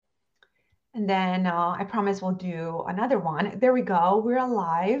And then I promise we'll do another one. There we go. We're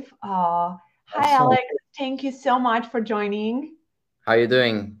alive. Hi, Awesome. Alex. Thank you so much for joining. How you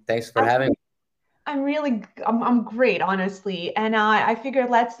doing? Thanks for I'm, having me. I'm great, honestly. And I figured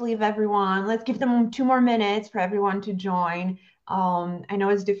let's give them 2 more minutes for everyone to join. I know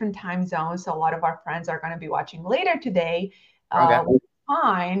it's different time zones, so a lot of our friends are going to be watching later today. Okay. Which is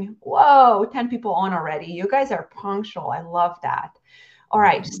fine. Whoa, 10 people on already. You guys are punctual. I love that. All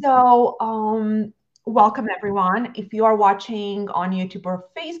right. So, welcome everyone. If you are watching on YouTube or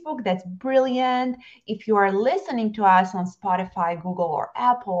Facebook, that's brilliant. If you are listening to us on Spotify, Google, or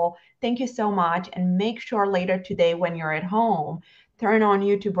Apple, thank you so much. And make sure later today, when you're at home, turn on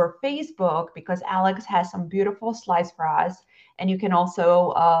YouTube or Facebook because Alex has some beautiful slides for us. And you can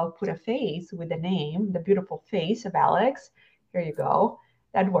also put a face with the name, the beautiful face of Alex. Here you go.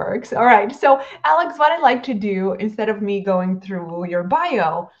 That works. All right. So, Alex, what I'd like to do instead of me going through your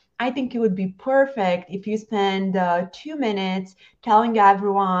bio, I think it would be perfect if you spend 2 minutes telling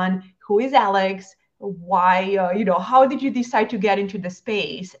everyone who is Alex, why, how did you decide to get into the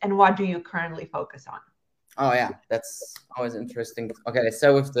space, and what do you currently focus on? Oh yeah, that's always interesting. Okay, let's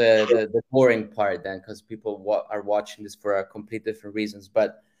start with the boring part then, because people are watching this for a complete different reasons.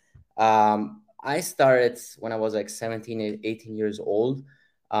 But I started when I was like 17, 18 years old.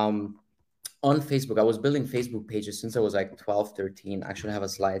 Um, on Facebook, I was building Facebook pages since I was like 12, 13. Actually, I have a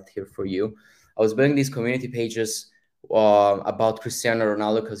slide here for you. I was building these community pages about Cristiano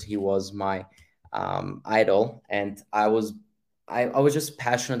Ronaldo because he was my idol, and I was just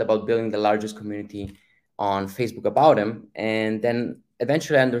passionate about building the largest community on Facebook about him. And then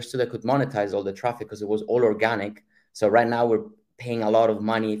eventually I understood I could monetize all the traffic because it was all organic. So right now we're paying a lot of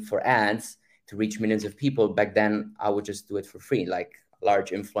money for ads to reach millions of people. Back then I would just do it for free, like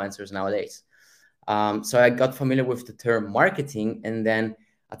large influencers nowadays. So I got familiar with the term marketing, and then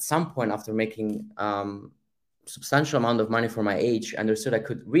at some point, after making substantial amount of money for my age, I understood I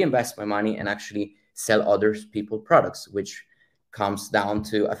could reinvest my money and actually sell other people products, which comes down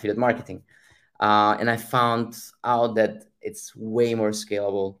to affiliate marketing. And I found out that it's way more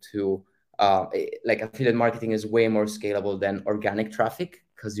scalable to like affiliate marketing is way more scalable than organic traffic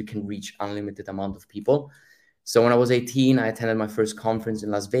because you can reach unlimited amount of people. So when I was 18, I attended my first conference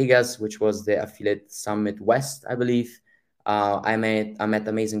in Las Vegas, which was the Affiliate Summit West, I believe. I met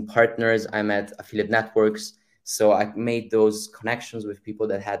amazing partners. I met affiliate networks. So I made those connections with people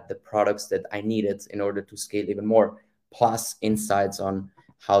that had the products that I needed in order to scale even more, plus insights on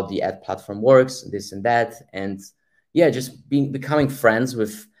how the ad platform works, this and that. And yeah, just becoming friends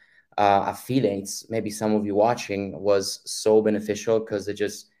with affiliates, maybe some of you watching, was so beneficial because it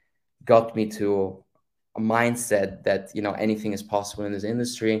just got me to a mindset that anything is possible in this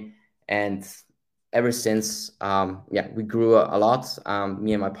industry. And ever since, yeah, we grew a lot.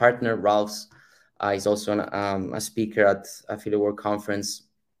 Me and my partner Ralph's, he's also a speaker at Affiliate World Conference,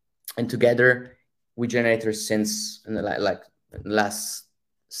 and together we generated since in the last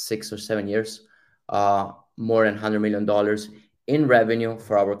 6 or 7 years more than $100 million in revenue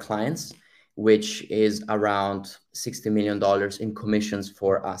for our clients, which is around $60 million in commissions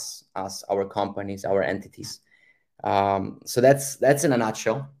for us, our companies, our entities. So that's in a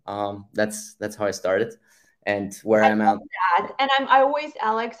nutshell. That's how I started and where I I'm at. love that. And I always,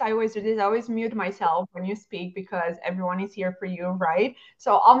 Alex, I always do this. I always mute myself when you speak because everyone is here for you, right?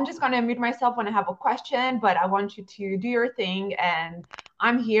 So I'm just going to mute myself when I have a question, but I want you to do your thing. And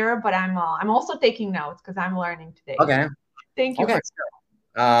I'm here, but I'm also taking notes because I'm learning today. So Okay. thank you Okay.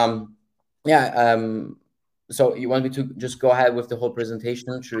 for Yeah. So you want me to just go ahead with the whole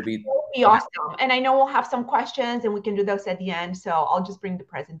presentation? Should we? It'll be awesome. And I know we'll have some questions and we can do those at the end. So I'll just bring the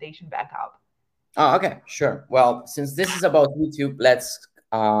presentation back up. Oh, okay, sure. Well, since this is about YouTube, let's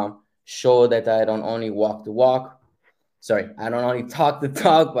show that I don't only walk the walk. Sorry, I don't only talk the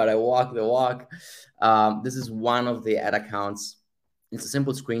talk, but I walk the walk. This is one of the ad accounts. It's a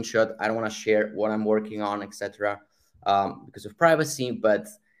simple screenshot. I don't want to share what I'm working on, etc., because of privacy. But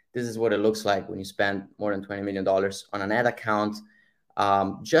this is what it looks like when you spend more than $20 million on an ad account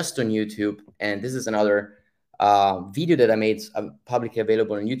just on YouTube. And this is another video that I made publicly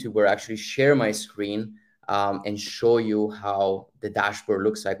available on YouTube where I actually share my screen and show you how the dashboard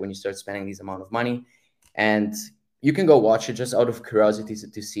looks like when you start spending this amount of money. And you can go watch it just out of curiosity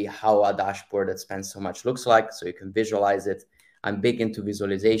to see how a dashboard that spends so much looks like, so you can visualize it. I'm big into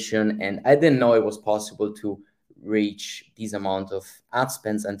visualization, and I didn't know it was possible to reach these amount of ad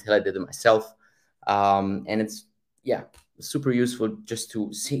spends until I did it myself. And it's, yeah, super useful just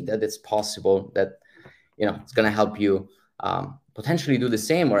to see that it's possible, that it's going to help you potentially do the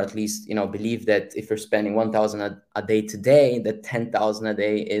same, or at least, you know, believe that if you're spending 1,000 a day today, that 10,000 a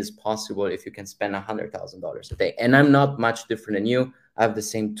day is possible if you can spend $100,000 a day. And I'm not much different than you. I have the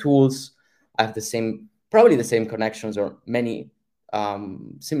same tools. I have the same, probably the same connections, or many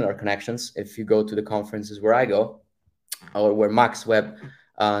similar connections. If you go to the conferences where I go, or where MaxWeb,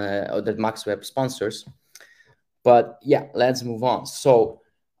 or that MaxWeb sponsors. But yeah, let's move on. So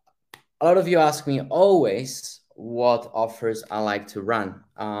a lot of you ask me always what offers I like to run.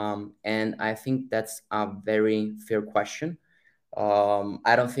 And I think that's a very fair question.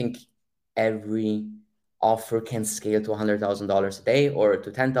 I don't think every offer can scale to $100,000 a day or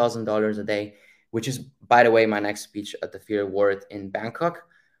to $10,000 a day, which is, by the way, my next speech at the Affiliate World in Bangkok.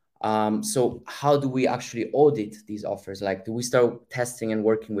 So how do we actually audit these offers? Like, do we start testing and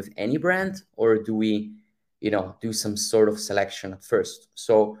working with any brand, or do we, you know, do some sort of selection at first?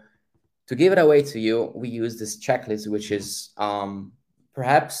 So to give it away to you, we use this checklist, which is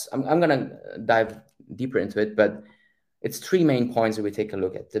perhaps, I'm going to dive deeper into it, but it's 3 main points that we take a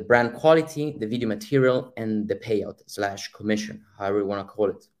look at: the brand quality, the video material, and the payout / commission, however you want to call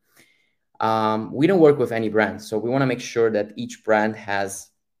it. We don't work with any brand, so we want to make sure that each brand has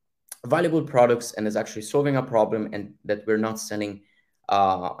valuable products and is actually solving a problem, and that we're not selling,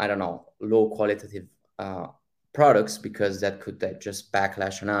 I don't know, low qualitative products, because that could just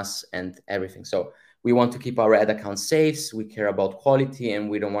backlash on us and everything. So we want to keep our ad account safe. We care about quality, and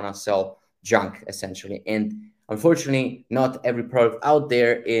we don't want to sell junk, essentially. And unfortunately, not every product out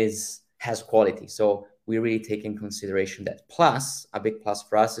there has quality. So we really take in consideration that. Plus, a big plus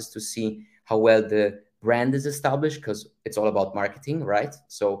for us is to see how well the brand is established, because it's all about marketing, right?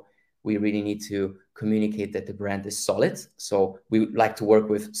 So we really need to communicate that the brand is solid. So we like to work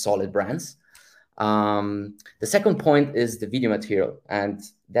with solid brands. The second point is the video material, and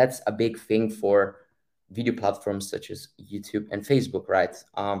that's a big thing for video platforms such as YouTube and Facebook, right?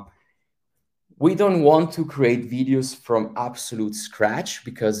 We don't want to create videos from absolute scratch,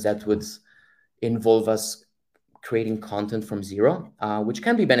 because that would involve us creating content from zero, which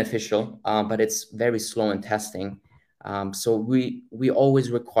can be beneficial, but it's very slow in testing. So we always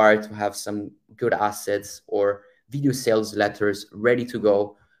require to have some good assets or video sales letters ready to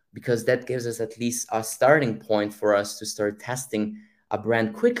go, because that gives us at least a starting point for us to start testing a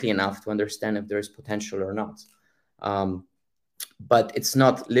brand quickly enough to understand if there's potential or not. But it's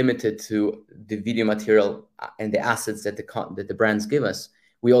not limited to the video material and the assets that the brands give us.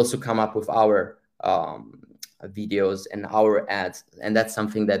 We also come up with our videos and our ads, and that's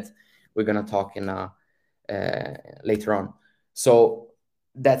something that we're going to talk in later on. So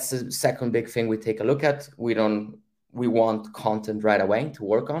that's the second big thing we take a look at. We want content right away to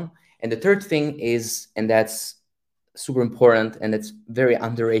work on. And the third thing is, and that's super important and it's very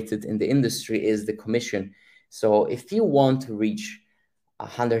underrated in the industry, is the commission. So if you want to reach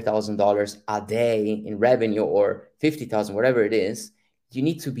 $100,000 a day in revenue, or 50,000, whatever it is, you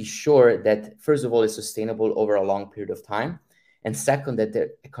need to be sure that, first of all, it's sustainable over a long period of time. And second, that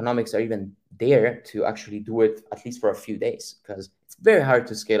the economics are even there to actually do it at least for a few days, because it's very hard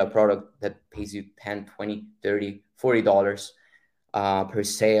to scale a product that pays you $10, $20, $30, $40 per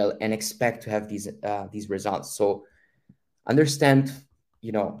sale and expect to have these results. So understand,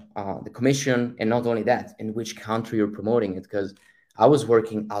 the commission, and not only that, in which country you're promoting it. Because I was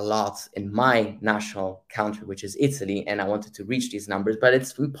working a lot in my national country, which is Italy, and I wanted to reach these numbers, but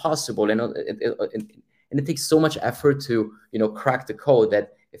it's impossible. And it takes so much effort to, crack the code,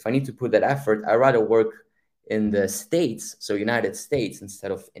 that if I need to put that effort, I'd rather work in the States, so United States,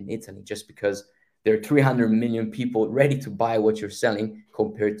 instead of in Italy, just because there are 300 million people ready to buy what you're selling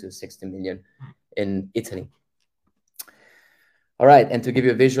compared to 60 million in Italy. All right, and to give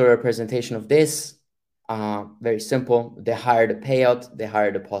you a visual representation of this, very simple. The higher the payout, the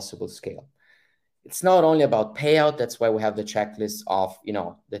higher the possible scale. It's not only about payout. That's why we have the checklist of,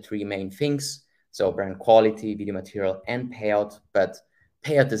 the 3 main things. So brand quality, video material, and payout. But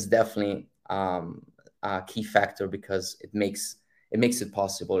payout is definitely a key factor, because it makes it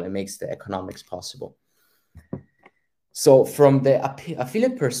possible. It makes the economics possible. So from the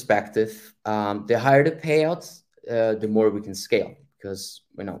affiliate perspective, the higher the payouts, the more we can scale, because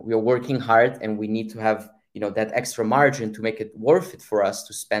we are working hard, and we need to have that extra margin to make it worth it for us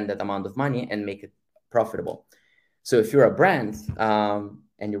to spend that amount of money and make it profitable. So if you're a brand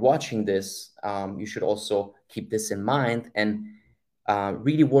and you're watching this, you should also keep this in mind and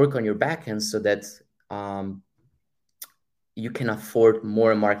really work on your backend, so that you can afford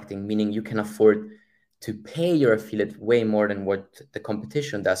more marketing, meaning you can afford to pay your affiliate way more than what the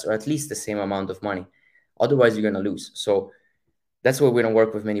competition does, or at least the same amount of money. Otherwise, you're going to lose. So That's why we don't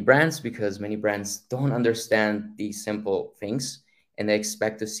work with many brands, because many brands don't understand these simple things, and they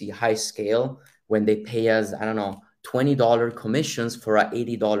expect to see high scale when they pay us, I don't know, $20 commissions for a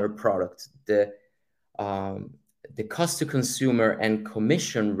 $80 product. The cost to consumer and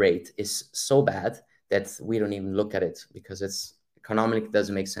commission rate is so bad that we don't even look at it, because it's economically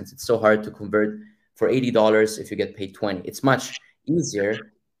doesn't make sense. It's so hard to convert for $80 if you get paid 20. It's much easier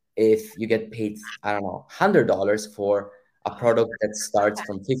if you get paid, I don't know, $100 for a product that starts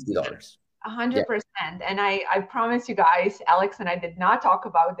from $50. Yeah. 100%. And I promise you guys, Alex and I did not talk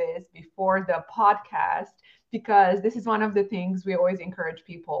about this before the podcast, because this is one of the things we always encourage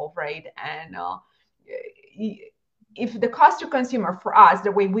people, right? And if the cost to consumer for us,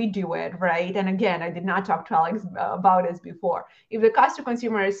 the way we do it, right? And again, I did not talk to Alex about this before. If the cost to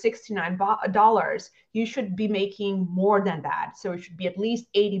consumer is $69, you should be making more than that. So it should be at least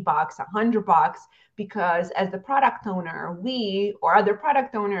 80 bucks, $100, because as the product owner, we or other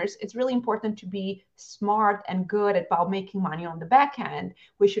product owners, it's really important to be smart and good about making money on the back end.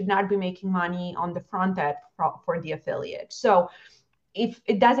 We should not be making money on the front end for the affiliate. So if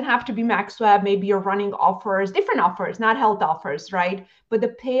it doesn't have to be MaxWeb, maybe you're running offers, different offers, not health offers, right? But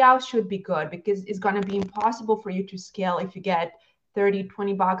the payout should be good, because it's going to be impossible for you to scale if you get 30,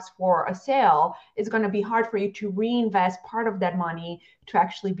 20 bucks for a sale. It's going to be hard for you to reinvest part of that money to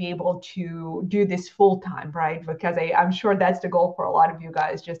actually be able to do this full time, right? Because I'm sure that's the goal for a lot of you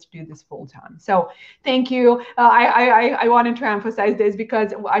guys, just to do this full time. So thank you. I wanted to emphasize this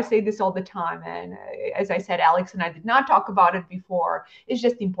because I say this all the time. And as I said, Alex and I did not talk about it before. It's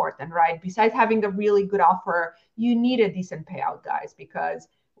just important, right? Besides having a really good offer, you need a decent payout, guys, because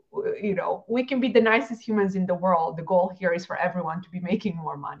we can be the nicest humans in the world. The goal here is for everyone to be making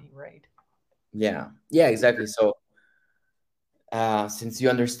more money, right? Yeah, exactly. So since you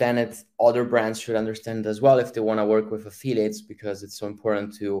understand it, other brands should understand it as well if they want to work with affiliates, because it's so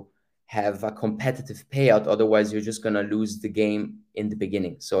important to have a competitive payout. Otherwise, you're just going to lose the game in the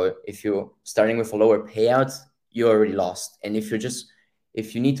beginning. So if you're starting with a lower payout, you already lost. And if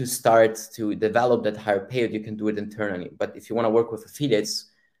you need to start to develop that higher payout, you can do it internally. But if you want to work with affiliates,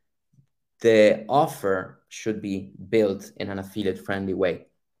 the offer should be built in an affiliate-friendly way.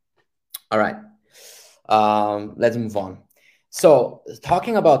 All right, let's move on. So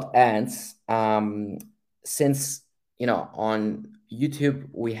talking about ads, since on YouTube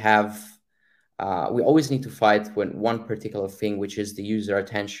we always need to fight with one particular thing, which is the user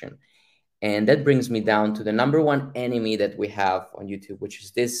attention, and that brings me down to the number one enemy that we have on YouTube, which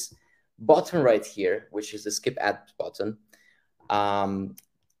is this button right here, which is the skip ad button.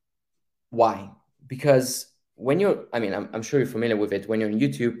 Why? Because when I'm sure you're familiar with it. When you're on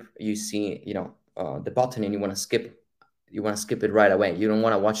YouTube, you see, the button, and you want to skip it right away. You don't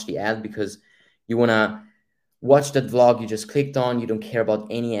want to watch the ad because you want to watch that vlog you just clicked on. You don't care about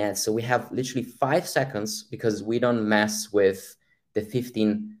any ads. So we have literally 5 seconds, because we don't mess with the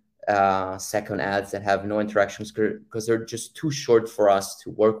 15-second ads that have no interactions, because they're just too short for us to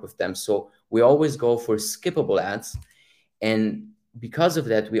work with them. So we always go for skippable ads. And because of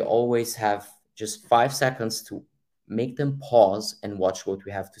that, we always have just 5 seconds to make them pause and watch what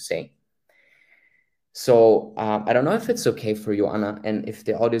we have to say. So I don't know if it's okay for you, Anna, and if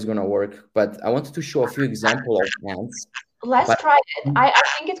the audio is going to work, but I wanted to show a few examples of ads. Let's try it. I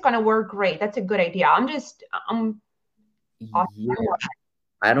think it's going to work great. That's a good idea. Yeah,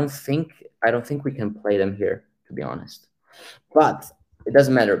 I don't think we can play them here, to be honest. But it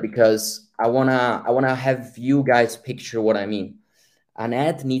doesn't matter, because I wanna have you guys picture what I mean. An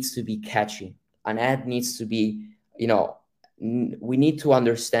ad needs to be catchy. An ad needs to be, we need to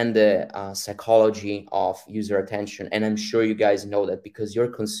understand the psychology of user attention. And I'm sure you guys know that, because you're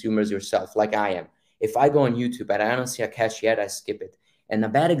consumers yourself, like I am. If I go on YouTube and I don't see a catchy ad, I skip it. And a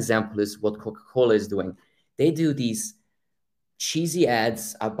bad example is what Coca-Cola is doing. They do these cheesy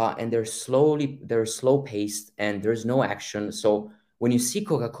ads and they're slow paced, and there's no action. So when you see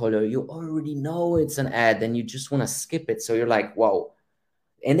Coca-Cola, you already know it's an ad, and you just want to skip it. So you're like, wow.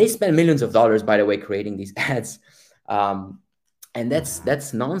 And they spend millions of dollars, by the way, creating these ads. And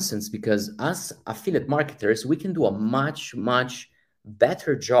that's nonsense, because us affiliate marketers, we can do a much, much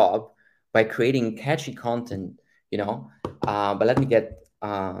better job by creating catchy content, but let me get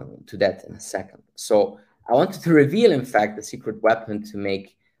to that in a second. So I wanted to reveal, in fact, the secret weapon to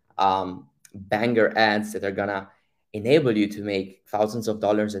make banger ads that are gonna enable you to make thousands of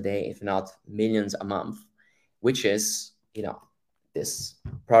dollars a day, if not millions a month, which is, this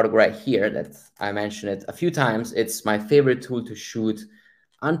product right here that I mentioned it a few times. It's my favorite tool to shoot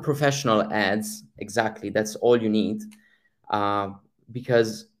unprofessional ads. Exactly, that's all you need.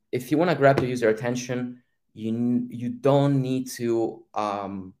 Because if you want to grab the user attention, you don't need to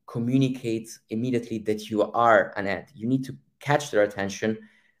communicate immediately that you are an ad. You need to catch their attention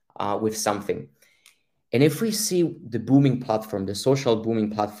with something. And if we see the booming platform, the social booming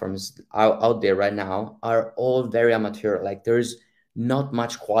platforms out there right now are all very amateur. Like there's not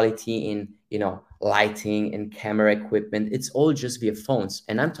much quality in, you know, lighting and camera equipment. It's all just via phones.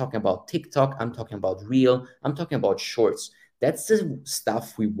 And I'm talking about TikTok, I'm talking about Reel, I'm talking about Shorts. That's the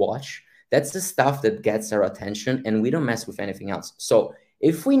stuff we watch. That's the stuff that gets our attention, and we don't mess with anything else. So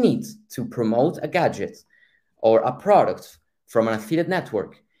if we need to promote a gadget or a product from an affiliate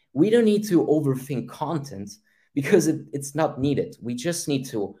network, we don't need to overthink content because it's not needed. We just need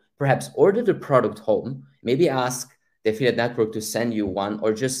to perhaps order the product home, maybe ask the affiliate network to send you one,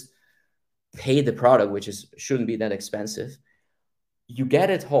 or just pay the product, which shouldn't be that expensive. You get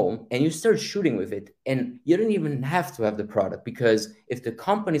it home and you start shooting with it, and you don't even have to have the product, because if the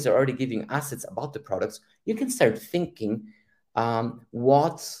companies are already giving assets about the products, you can start thinking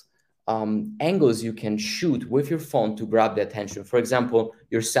what angles you can shoot with your phone to grab the attention. For example,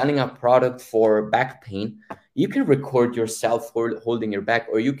 you're selling a product for back pain. You can record yourself holding your back,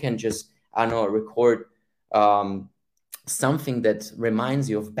 or you can just, I don't know, record something that reminds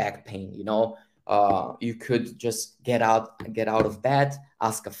you of back pain. You know, you could just get out of bed,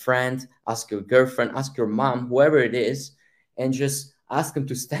 ask a friend, ask your girlfriend, ask your mom, whoever it is, and just ask them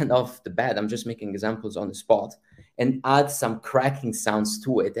to stand off the bed. I'm just making examples on the spot, and add some cracking sounds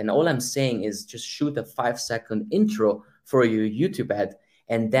to it. And all I'm saying is just shoot a 5-second intro for your YouTube ad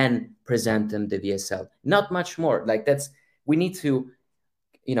and then present them the VSL. Not much more. Like we need to,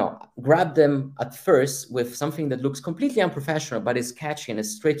 you know, grab them at first with something that looks completely unprofessional, but is catchy and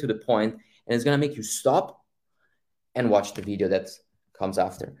is straight to the point, and it's going to make you stop and watch the video that comes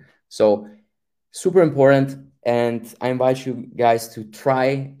after. So super important. And I invite you guys to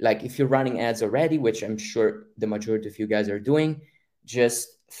try, like if you're running ads already, which I'm sure the majority of you guys are doing, just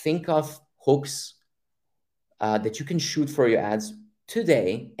think of hooks that you can shoot for your ads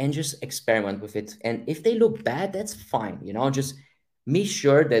today and just experiment with it. And if they look bad, that's fine. You know, just make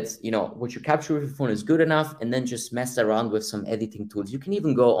sure that, you know, what you capture with your phone is good enough, and then just mess around with some editing tools. You can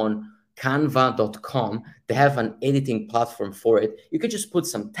even go on canva.com. They have an editing platform for it. You could just put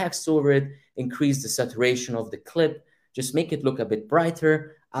some text over it, increase the saturation of the clip, just make it look a bit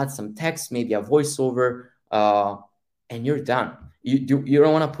brighter, add some text, maybe a voiceover, and you're done. You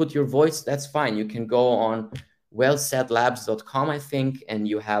don't want to put your voice, that's fine. You can go on wellsaidlabs.com, I think, and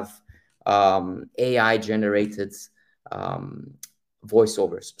you have AI generated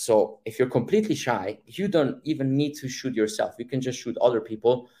voiceovers. So if you're completely shy, you don't even need to shoot yourself. You can just shoot other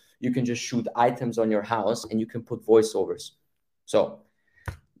people. You can just shoot items on your house, and you can put voiceovers. So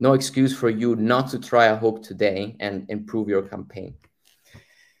no excuse for you not to try a hook today and improve your campaign.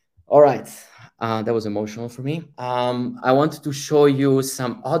 All right. That was emotional for me. I wanted to show you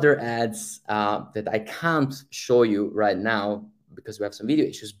some other ads that I can't show you right now because we have some video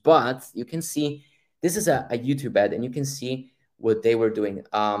issues, but you can see this is a YouTube ad, and you can see what they were doing.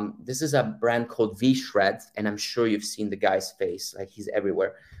 This is a brand called V-Shred, and I'm sure you've seen the guy's face, like he's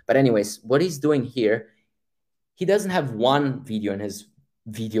everywhere. But anyways, what he's doing here, he doesn't have one video in his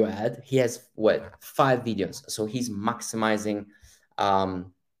video ad. He has, what, 5 videos. So he's maximizing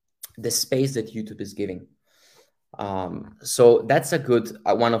the space that YouTube is giving. So that's a good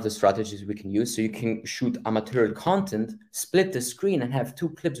one of the strategies we can use. So you can shoot amateur content, split the screen, and have 2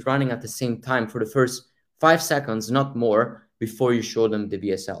 clips running at the same time for the first 5 seconds, not more, before you show them the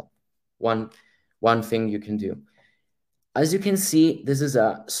VSL. One thing you can do. As you can see, this is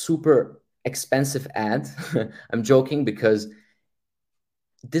a super expensive ad. I'm joking, because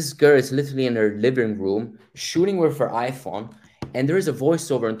this girl is literally in her living room shooting with her iPhone, and there is a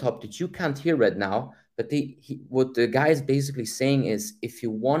voiceover on top that you can't hear right now. But what the guy is basically saying is, if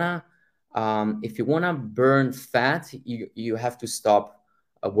you wanna burn fat, you have to stop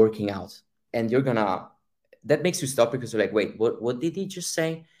working out, and that makes you stop, because you're like, wait, what did he just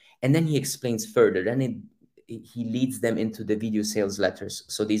say? And then he explains further. Then he leads them into the video sales letters.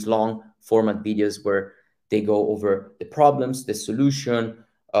 So these long format videos where they go over the problems, the solution,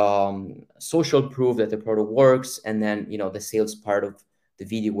 social proof that the product works, and then, you know, the sales part of the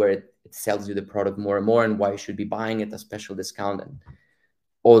video where it sells you the product more and more, and why you should be buying it, a special discount, and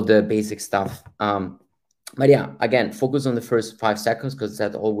all the basic stuff. But yeah, again, focus on the first 5 seconds, because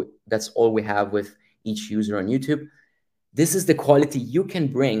that's all we have with each user on YouTube. This is the quality you can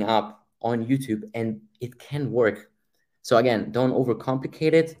bring up on YouTube, and it can work. So again, don't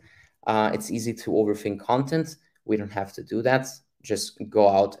overcomplicate it. It's easy to overthink content. We don't have to do that. Just go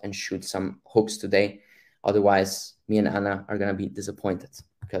out and shoot some hooks today. Otherwise, me and Anna are going to be disappointed.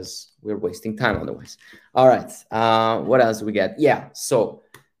 because we're wasting time otherwise. All right. What else do we get? Yeah. So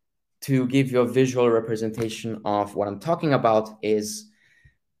to give you a visual representation of what I'm talking about is,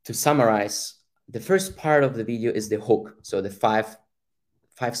 to summarize, the first part of the video is the hook. So the five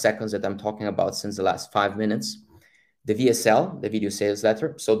seconds that I'm talking about since the last 5 minutes. The VSL, the video sales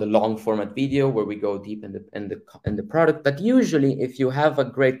letter, so the long format video where we go deep in the product. But usually, if you have a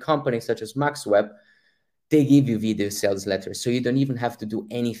great company such as MaxWeb, they give you video sales letters, so you don't even have to do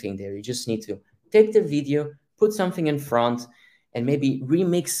anything there. You just need to take the video, put something in front, and maybe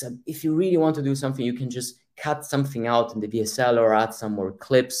remix. If you really want to do something, you can just cut something out in the VSL or add some more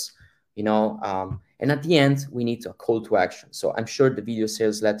clips, you know. And at the end, we need a call to action. So I'm sure the video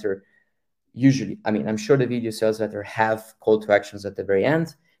sales letter I'm sure the video sales letter have call to actions at the very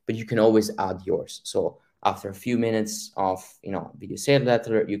end, but you can always add yours. So after a few minutes of, you know, video sales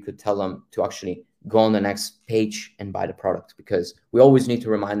letter, you could tell them to actually go on the next page and buy the product, because we always need to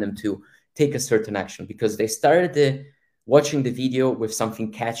remind them to take a certain action, because they started watching the video with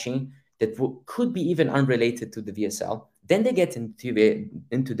something catchy that could be even unrelated to the VSL. Then they get into the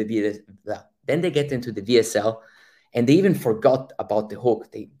VSL, and they even forgot about the hook.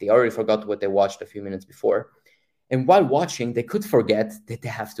 They already forgot what they watched a few minutes before. And while watching, they could forget that they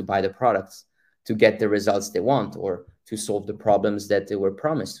have to buy the products to get the results they want, or to solve the problems that they were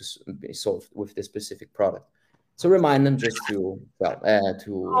promised to be solved with the specific product. So remind them just to,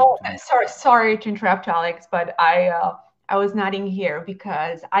 Sorry to interrupt, Alex, but I was nodding here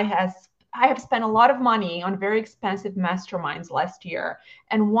because I have spent a lot of money on very expensive masterminds last year,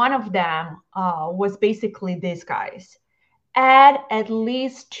 and one of them was basically this, guys. Add at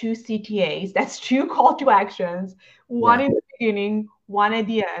least 2 CTAs. That's 2 call to actions, one in the beginning, one at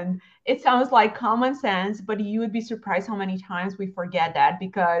the end. It sounds like common sense, but you would be surprised how many times we forget that,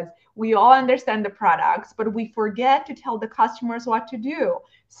 because we all understand the products, but we forget to tell the customers what to do.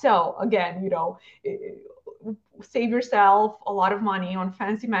 So again, you know, save yourself a lot of money on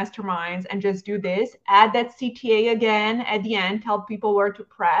fancy masterminds and just do this. Add that CTA again at the end, tell people where to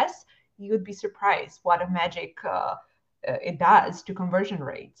press. You would be surprised what a magic it does to conversion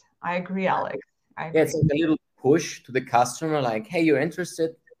rates. I agree, Alex. I agree. Yeah, it's like a little push to the customer, like, hey, you're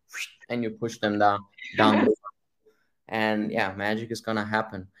interested, and you push them down. And yeah, magic is gonna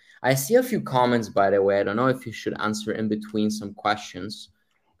happen. I see a few comments, by the way. I don't know if you should answer in between some questions.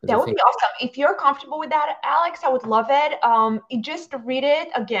 That would be awesome. If you're comfortable with that, Alex, I would love it. Just read it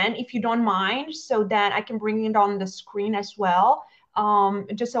again, if you don't mind, so that I can bring it on the screen as well.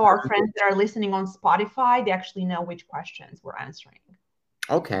 Just so our friends that are listening on Spotify, they actually know which questions we're answering.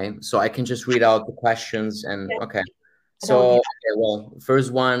 Okay, so I can just read out the questions and okay. So okay, well,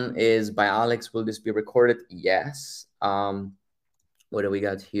 first one is by Alex. Will this be recorded? Yes. What do we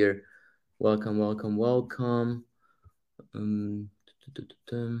got here? Welcome.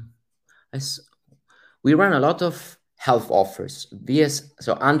 We run a lot of health offers.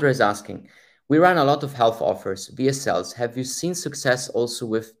 So Andre is asking, we run a lot of health offers, VSLs. Have you seen success also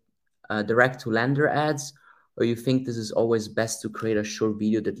with direct to lender ads, or you think this is always best to create a short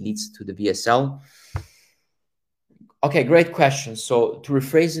video that leads to the VSL? Okay, great question. So to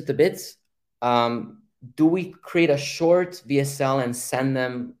rephrase it a bit, do we create a short VSL and send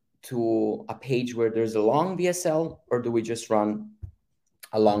them to a page where there's a long VSL, or do we just run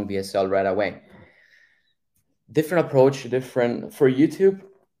a long VSL right away? Different approach, different for YouTube.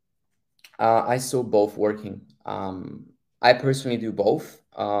 I saw both working. I personally do both.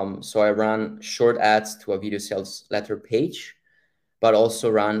 So I run short ads to a video sales letter page, but also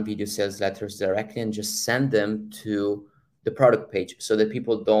run video sales letters directly and just send them to the product page, so that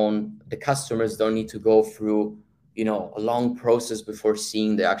the customers don't need to go through, you know, a long process before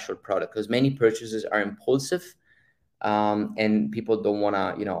seeing the actual product, because many purchases are impulsive, and people don't want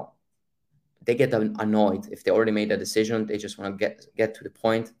to, you know, they get annoyed if they already made a decision. They just want to get to the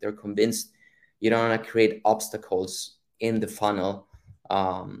point. They're convinced. You don't want to create obstacles in the funnel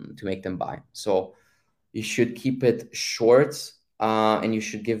to make them buy. So you should keep it short, and you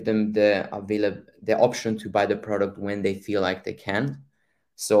should give them the option to buy the product when they feel like they can.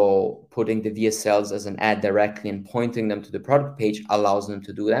 So putting the VSLs as an ad directly and pointing them to the product page allows them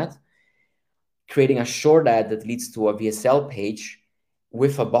to do that. Creating a short ad that leads to a VSL page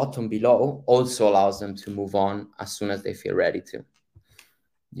with a button below also allows them to move on as soon as they feel ready to.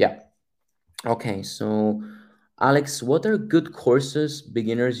 Yeah. Okay, so Alex, what are good courses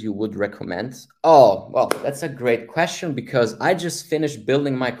beginners you would recommend? Oh, well, that's a great question, because I just finished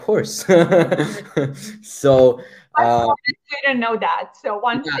building my course. So Didn't know that. So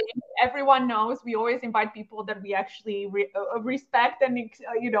one Yeah, thing everyone knows, we always invite people that we actually respect and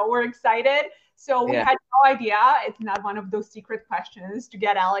we're excited. So we yeah. had no idea. It's not one of those secret questions to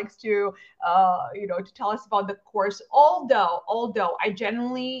get Alex to to tell us about the course. Although I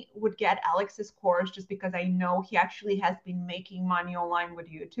genuinely would get Alex's course just because I know he actually has been making money online with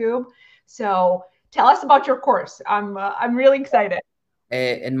YouTube. So tell us about your course. I'm really excited.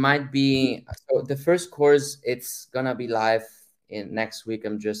 It might be, so the first course, it's gonna be live in next week.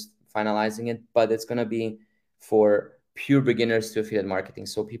 I'm just finalizing it, but it's gonna be for pure beginners to affiliate marketing.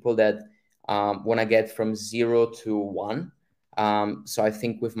 So people that want to get from 0 to 1. So I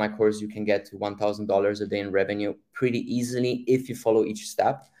think with my course, you can get to $1,000 a day in revenue pretty easily if you follow each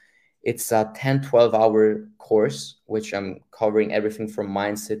step. It's a 10, 12-hour course, which I'm covering everything from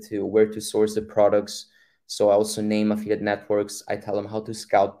mindset to where to source the products. So I also name affiliate networks. I tell them how to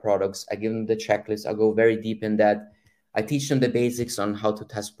scout products. I give them the checklist. I go very deep in that. I teach them the basics on how to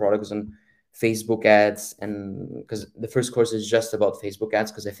test products on Facebook ads. And because the first course is just about Facebook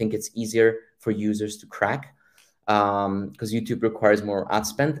ads, because I think it's easier for users to crack, because YouTube requires more ad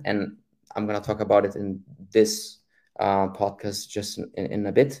spend. And I'm going to talk about it in this podcast just in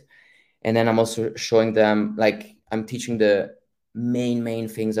a bit. And then I'm also showing them, like, I'm teaching the main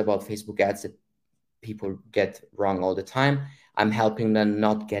things about Facebook ads that people get wrong all the time. I'm helping them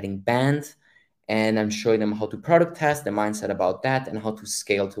not getting banned, and I'm showing them how to product test, the mindset about that, and how to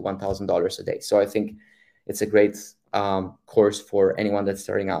scale to $1,000 a day. So I think it's a great course for anyone that's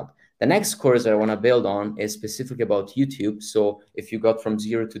starting out. The next course I want to build on is specifically about YouTube. So if you got from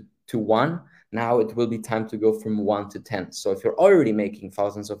 0 to 1, now it will be time to go from 1 to 10. So if you're already making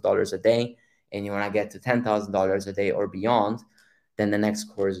thousands of dollars a day and you want to get to $10,000 a day or beyond, then the next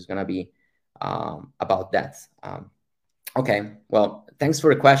course is going to be about that. Okay, well, thanks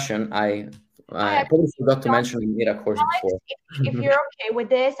for the question. I probably forgot to mention we made a course before. If you're okay with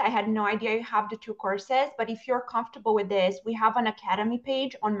this, I had no idea you have the two courses, but if you're comfortable with this, we have an academy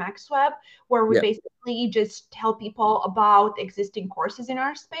page on MaxWeb where we basically just tell people about existing courses in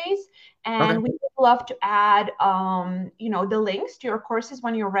our space. And we would love to add, the links to your courses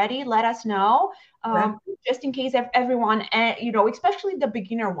when you're ready. Let us know, just in case everyone, especially the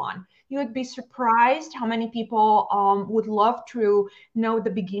beginner one. You would be surprised how many people would love to know the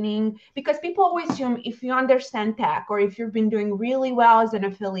beginning, because people always assume if you understand tech or if you've been doing really well as an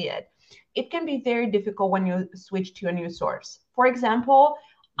affiliate, it can be very difficult when you switch to a new source. For example,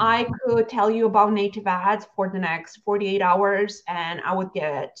 I could tell you about native ads for the next 48 hours and I would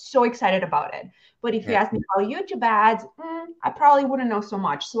get so excited about it. But if you ask me about YouTube ads, I probably wouldn't know so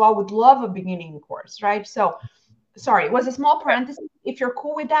much. So I would love a beginning course, right? So sorry, it was a small parenthesis. If you're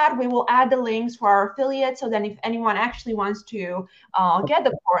cool with that, we will add the links for our affiliates. So then if anyone actually wants to get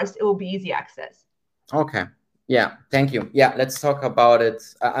the course, it will be easy access. Okay. Yeah. Thank you. Yeah. Let's talk about it.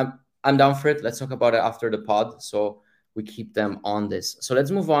 I'm down for it. Let's talk about it after the pod, so we keep them on this. So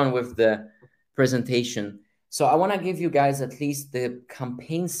let's move on with the presentation. So I want to give you guys at least the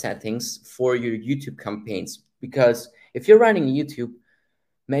campaign settings for your YouTube campaigns, because if you're running YouTube,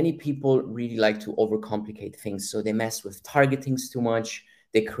 many people really like to overcomplicate things. So they mess with targetings too much.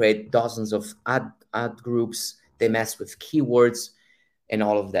 They create dozens of ad groups. They mess with keywords and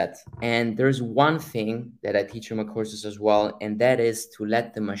all of that. And there's one thing that I teach in my courses as well, and that is to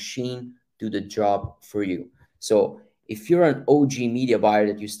let the machine do the job for you. So if you're an OG media buyer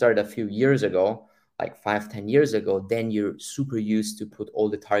that you started a few years ago, like 5-10 years ago, then you're super used to put all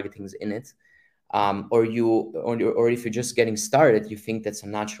the targetings in it. Or if you're just getting started, you think that's a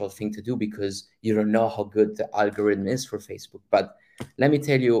natural thing to do because you don't know how good the algorithm is for Facebook. But let me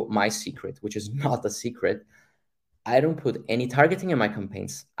tell you my secret, which is not a secret. I don't put any targeting in my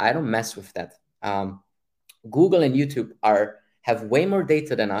campaigns. I don't mess with that. Google and YouTube have way more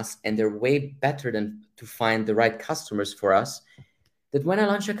data than us, and they're way better than to find the right customers for us. That when I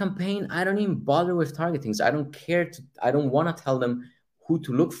launch a campaign, I don't even bother with targetings. I don't care I don't want to tell them who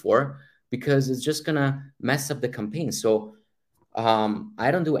to look for, because it's just gonna mess up the campaign. So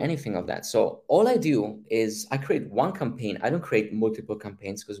I don't do anything of that. So all I do is I create one campaign. I don't create multiple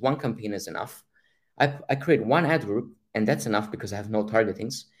campaigns because one campaign is enough. I create one ad group, and that's enough because I have no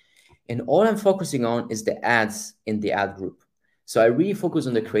targetings. And all I'm focusing on is the ads in the ad group. So I really focus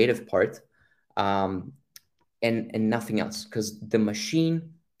on the creative part, and nothing else, because the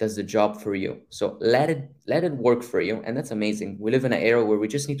machine does the job for you. So let it work for you, and that's amazing. We live in an era where we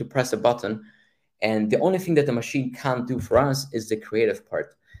just need to press a button, and the only thing that the machine can't do for us is the creative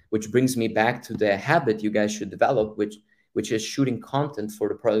part, which brings me back to the habit you guys should develop, which is shooting content for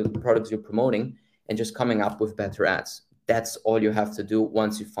the products you're promoting and just coming up with better ads. That's all you have to do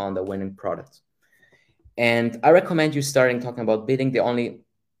once you found a winning product. And I recommend you starting talking about bidding. The only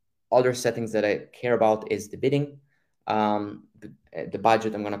other settings that I care about is the bidding, the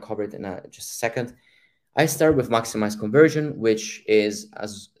budget. I'm going to cover it in just a second. I start with maximize conversion, which is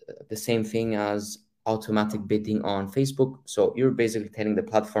as the same thing as automatic bidding on Facebook. So you're basically telling the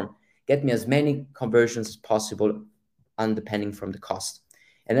platform, get me as many conversions as possible, undepending from the cost.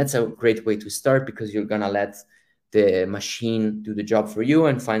 And that's a great way to start because you're going to let the machine do the job for you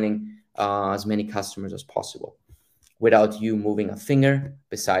and finding as many customers as possible without you moving a finger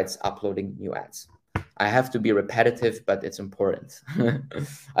besides uploading new ads. I have to be repetitive, but it's important.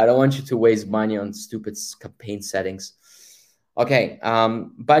 I don't want you to waste money on stupid campaign settings. Okay,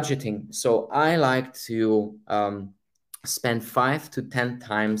 budgeting. So I like to spend 5 to 10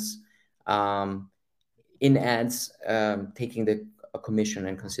 times in ads, taking the commission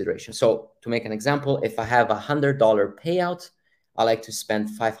in consideration. So to make an example, if I have $100 payout, I like to spend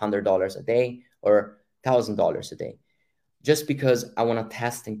 $500 a day or $1,000 a day, just because I want to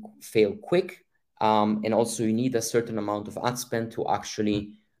test and fail quick. And also you need a certain amount of ad spend to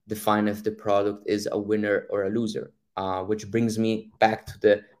actually define if the product is a winner or a loser, which brings me back to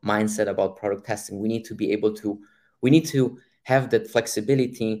the mindset about product testing. We need to have that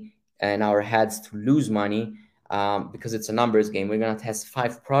flexibility in our heads to lose money, because it's a numbers game. We're going to test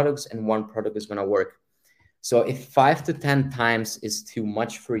 5 products and 1 product is going to work. So if 5 to 10 times is too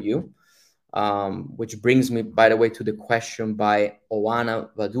much for you, which brings me, by the way, to the question by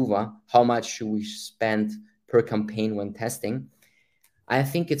Oana Vaduva, how much should we spend per campaign when testing? I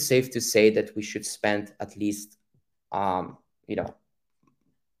think it's safe to say that we should spend at least,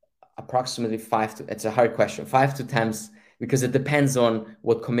 approximately it's a hard question, 5 to 10, because it depends on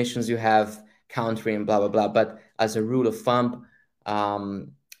what commissions you have, country and blah, blah, blah. But as a rule of thumb,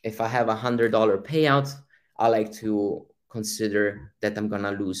 if I have $100 payout, I like to consider that I'm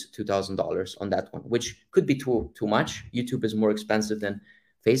gonna lose $2,000 on that one, which could be too much. YouTube is more expensive than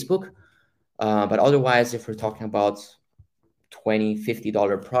Facebook, but otherwise, if we're talking about $20,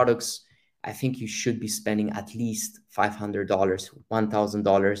 $50 products, I think you should be spending at least $500,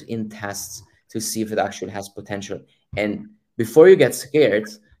 $1,000 in tests to see if it actually has potential. And before you get scared,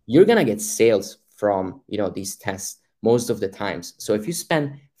 you're gonna get sales from these tests most of the times. So if you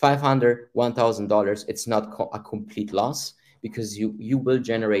spend $500, $1,000, it's not a complete loss because you will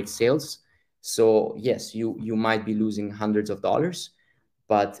generate sales. So yes, you might be losing hundreds of dollars,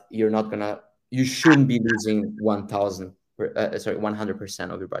 but you shouldn't be losing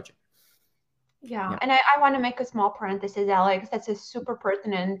 100% of your budget. Yeah. And I want to make a small parenthesis, Alex. That's a super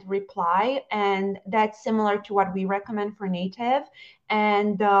pertinent reply. And that's similar to what we recommend for native.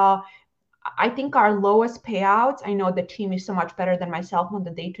 And I think our lowest payouts, I know the team is so much better than myself on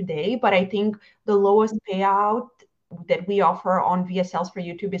the day-to-day, but I think the lowest payout that we offer on VSLs for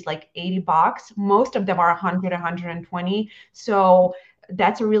YouTube is like $80. Most of them are 100, 120. So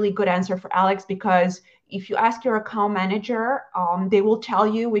that's a really good answer for Alex, because if you ask your account manager, they will tell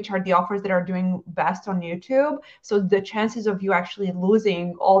you which are the offers that are doing best on YouTube. So the chances of you actually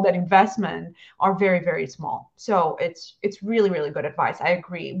losing all that investment are very, very small. So it's really, really good advice. I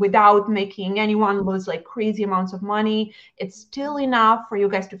agree. Without making anyone lose like crazy amounts of money, it's still enough for you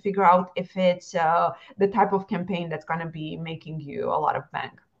guys to figure out if it's the type of campaign that's going to be making you a lot of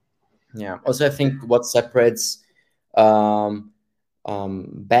bang. Yeah. Also, I think what separates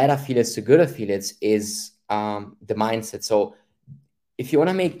bad affiliates to good affiliates is the mindset. So if you want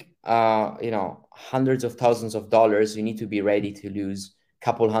to make hundreds of thousands of dollars, you need to be ready to lose a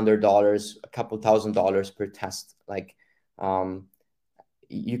couple $100, a couple $1,000 per test. Like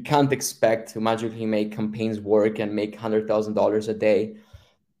you can't expect to magically make campaigns work and make $100,000 a day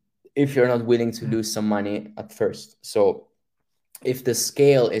if you're not willing to lose some money at first. So if the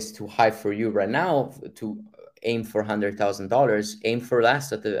scale is too high for you right now to aim for $100,000, aim for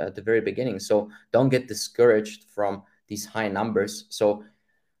less at the very beginning. So don't get discouraged from these high numbers. So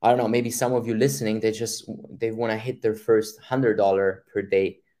I don't know, maybe some of you listening, they want to hit their first $100 per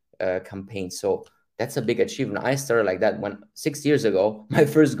day campaign. So that's a big achievement. I started like that when 6 years ago, my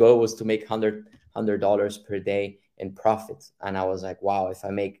first goal was to make $100 per day in profit. And I was like, wow, if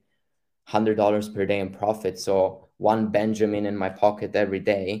I make $100 per day in profit, so one Benjamin in my pocket every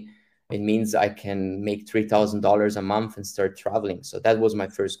day, it means I can make $3,000 a month and start traveling. So that was my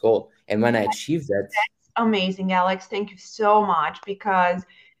first goal. And when I achieved that, that's amazing, Alex. Thank you so much, because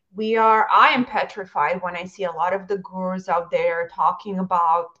I am petrified when I see a lot of the gurus out there talking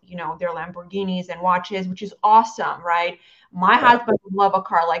about, their Lamborghinis and watches, which is awesome, right? My husband would love a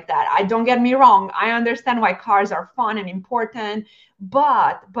car like that. I don't get me wrong. I understand why cars are fun and important,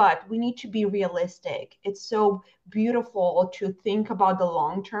 but we need to be realistic. It's so beautiful to think about the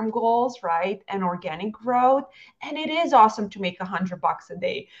long-term goals, right? And organic growth. And it is awesome to make $100 a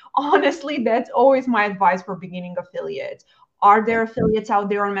day. Honestly, that's always my advice for beginning affiliates. Are there affiliates out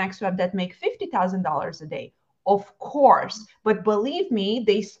there on MaxWeb that make $50,000 a day? Of course, but believe me,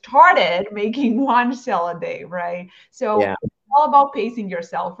 they started making one sale a day, right? So Yeah. it's all about pacing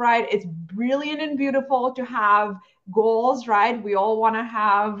yourself, right? It's brilliant and beautiful to have goals, right? We all want to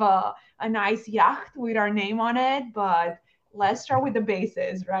have a nice yacht with our name on it, but let's start with the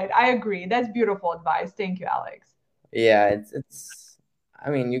bases, right? I agree. That's beautiful advice. Thank you, Alex. Yeah, it's I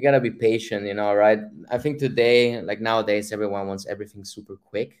mean, you gotta be patient, right? I think today, like nowadays, everyone wants everything super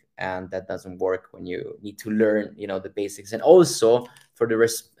quick, and that doesn't work when you need to learn, the basics. And also for the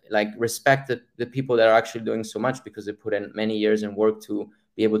respect the people that are actually doing so much because they put in many years and work to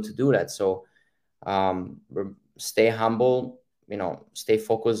be able to do that. So stay humble, stay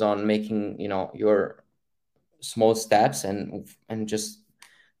focused on making, your small steps and just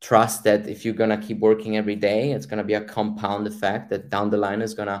trust that if you're gonna keep working every day, it's gonna be a compound effect that down the line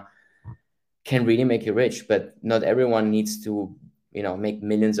can really make you rich. But not everyone needs to, make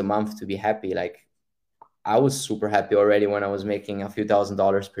millions a month to be happy. Like I was super happy already when I was making a few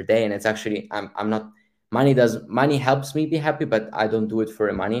 $1,000s per day, and it's actually I'm not money helps me be happy, but I don't do it for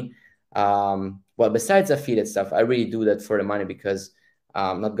the money. Well, besides affiliate stuff, I really do that for the money because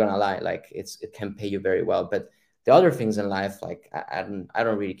I'm not gonna lie, like it can pay you very well. But the other things in life, like I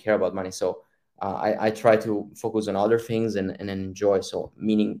don't really care about money. So I try to focus on other things and enjoy. So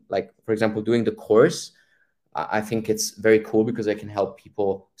meaning like, for example, doing the course, I think it's very cool because I can help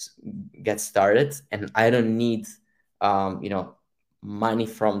people get started and I don't need, money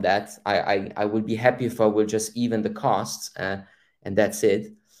from that. I would be happy if I would just even the costs and that's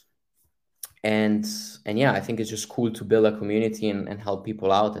it. And yeah, I think it's just cool to build a community and help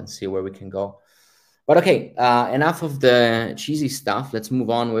people out and see where we can go. But okay, enough of the cheesy stuff. Let's move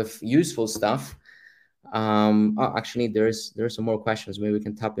on with useful stuff. Actually, there's some more questions. Maybe we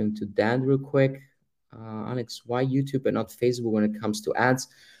can tap into that real quick. Alex, why YouTube and not Facebook when it comes to ads?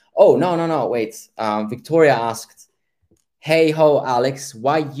 Oh, no, wait. Victoria asked, hey ho, Alex,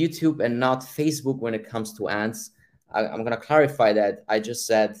 why YouTube and not Facebook when it comes to ads? I'm going to clarify that. I just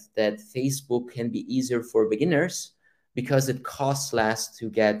said that Facebook can be easier for beginners because it costs less to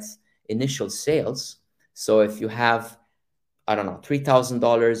get initial sales. So if you have, I don't know,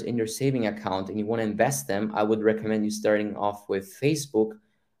 $3,000 in your saving account and you want to invest them, I would recommend you starting off with Facebook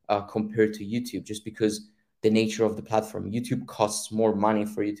compared to YouTube, just because the nature of the platform. YouTube costs more money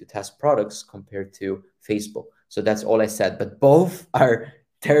for you to test products compared to Facebook. So that's all I said. But both are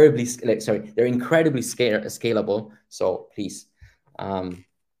terribly, they're incredibly scalable. So please,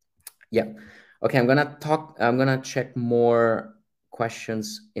 yeah. Okay, I'm gonna check more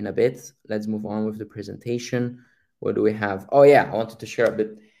questions in a bit. Let's move on with the presentation. What do we have? Oh yeah, I wanted to share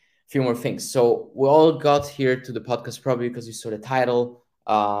a few more things. So we all got here to the podcast probably because you saw the title.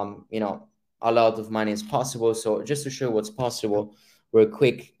 A lot of money is possible. So just to show what's possible real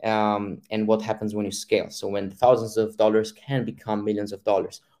quick, and what happens when you scale. So when thousands of dollars can become millions of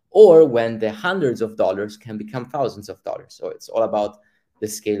dollars, or when the hundreds of dollars can become thousands of dollars. So it's all about the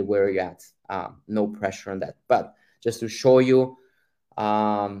scale where you're at. No pressure on that. But just to show you,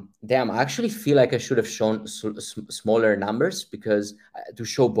 damn, I actually feel like I should have shown smaller numbers because to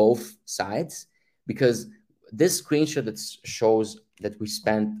show both sides, because this screenshot that shows that we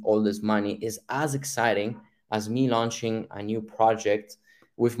spent all this money is as exciting as me launching a new project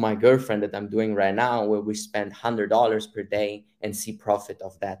with my girlfriend that I'm doing right now, where we spend $100 per day and see profit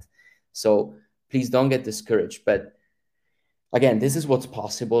of that. So please don't get discouraged. But again, this is what's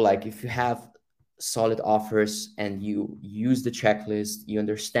possible. Like if you have solid offers and you use the checklist, you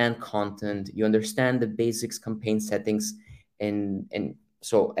understand content, you understand the basics, campaign settings, and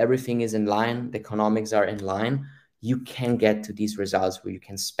so everything is in line, the economics are in line, you can get to these results where you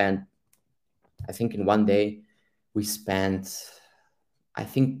can spend, I think in one day we spent, I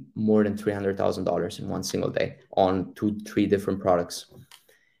think more than $300,000 in one single day on 2-3 different products.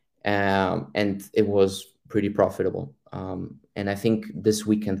 And it was pretty profitable. And I think this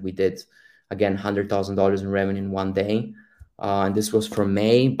weekend we did, again, $100,000 in revenue in one day. And this was for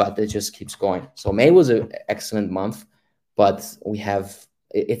May, but it just keeps going. So May was an excellent month, but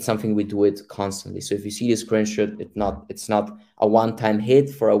it's something we do it constantly. So if you see this screenshot, it's not a one-time hit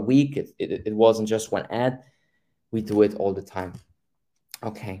for a week. It wasn't just one ad. We do it all the time.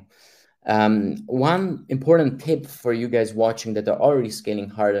 Okay. One important tip for you guys watching that are already scaling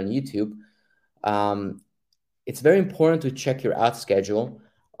hard on YouTube, it's very important to check your ad schedule,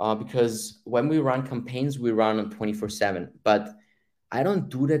 because when we run campaigns, we run on 24/7. But I don't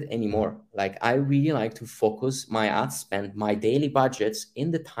do that anymore. Like, I really like to focus my ad spend, my daily budgets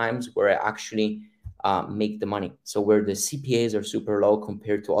in the times where I actually make the money. So where the CPAs are super low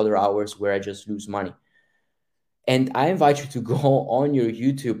compared to other hours where I just lose money. And I invite you to go on your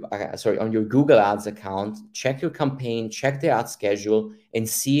on your Google Ads account, check your campaign, check the ad schedule, and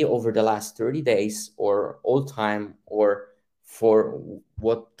see over the last 30 days or all time, or for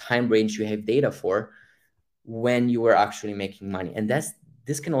what time range you have data for, when you were actually making money. And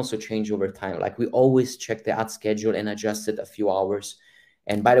this can also change over time. Like, we always check the ad schedule and adjust it a few hours.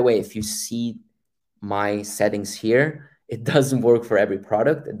 And by the way, if you see my settings here, it doesn't work for every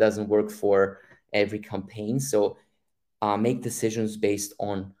product. It doesn't work for every campaign. So make decisions based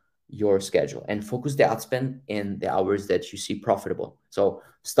on your schedule and focus the ad spend in the hours that you see profitable. So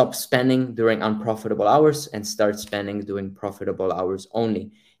stop spending during unprofitable hours and start spending during profitable hours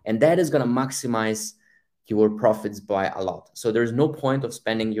only. And that is going to maximize your profits by a lot. So there's no point of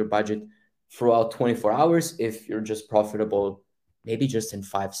spending your budget throughout 24 hours if you're just profitable maybe just in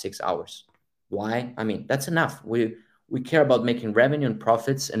 5-6 hours. Why? I mean, that's enough. We care about making revenue and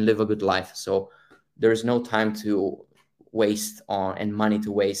profits and live a good life. So there's no time to waste on and money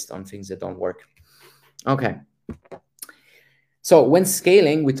to waste on things that don't work. Okay. So when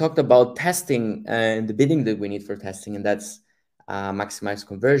scaling, we talked about testing and the bidding that we need for testing, and that's maximize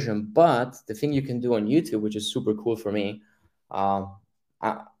conversion. But the thing you can do on YouTube, which is super cool for me, I'm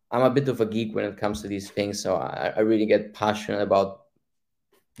a bit of a geek when it comes to these things, so I really get passionate about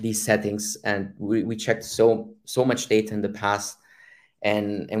these settings, and we checked so much data in the past,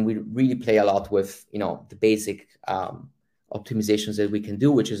 and we really play a lot with the basic optimizations that we can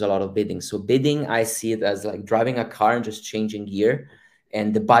do, which is a lot of bidding. So bidding, I see it as like driving a car and just changing gear,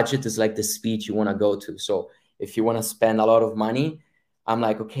 and the budget is like the speed you want to go to. So if you want to spend a lot of money, I'm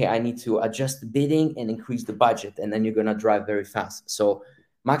like, okay, I need to adjust the bidding and increase the budget, and then you're going to drive very fast. So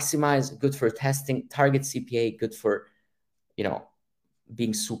maximize, good for testing, target CPA, good for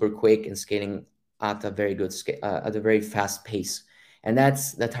being super quick and scaling at a very good scale, at a very fast pace. And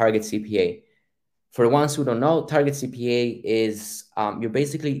that's the target CPA. For the ones who don't know, target CPA is you're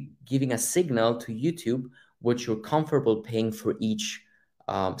basically giving a signal to YouTube what you're comfortable paying for each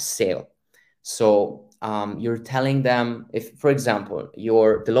sale. So you're telling them, if, for example,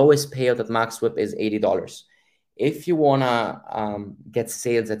 the lowest payout at MaxWhip is $80. If you want to get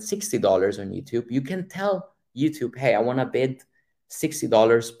sales at $60 on YouTube, you can tell YouTube, hey, I want to bid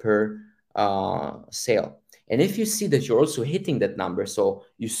 $60 per sale. And if you see that you're also hitting that number, so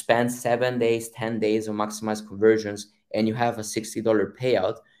you spend 7 days, 10 days on maximized conversions, and you have a $60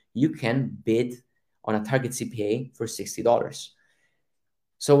 payout, you can bid on a target CPA for $60.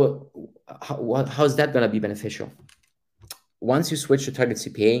 So how's that going to be beneficial? Once you switch to target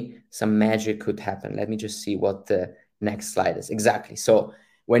CPA, some magic could happen. Let me just see what the next slide is. Exactly. So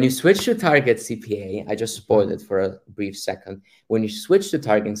when you switch to target CPA, I just spoiled it for a brief second. When you switch to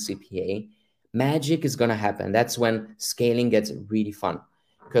target CPA, magic is going to happen. That's when scaling gets really fun,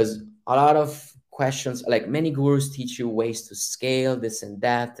 because a lot of questions, like many gurus teach you ways to scale this and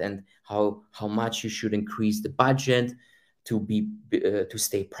that, and how much you should increase the budget to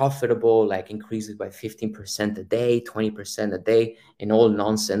stay profitable, like increase it by 15% a day, 20% a day, and all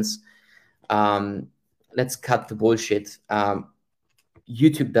nonsense. Let's cut the bullshit.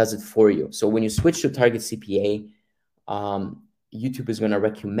 YouTube does it for you. So when you switch to target CPA, YouTube is going to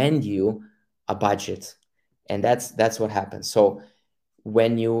recommend you a budget, and that's what happens. So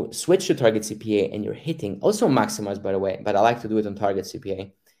when you switch to target CPA and you're hitting, also maximize, by the way, but I like to do it on target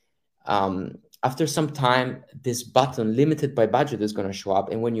CPA. After some time, this button limited by budget is going to show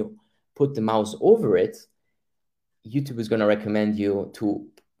up, and when you put the mouse over it, YouTube is going to recommend you to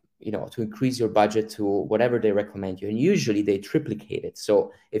increase your budget to whatever they recommend you, and usually they triplicate it.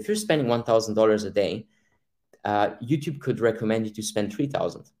 So if you're spending $1,000 a day, YouTube could recommend you to spend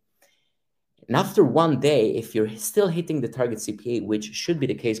 $3,000. And after one day, if you're still hitting the target CPA, which should be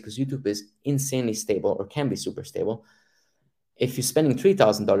the case because YouTube is insanely stable, or can be super stable, if you're spending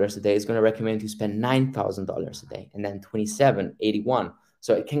 $3,000 a day, it's going to recommend you spend $9,000 a day, and then 27, 81.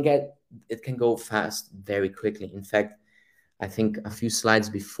 So it can go fast very quickly. In fact, I think a few slides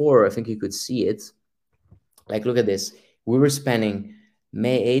before, I think you could see it. Like, look at this. We were spending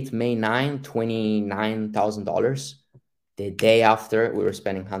May 8, May 9, $29,000. The day after, we were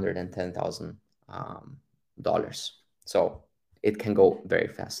spending $110,000. So it can go very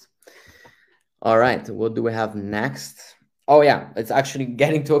fast. All right, what do we have next? Oh yeah, it's actually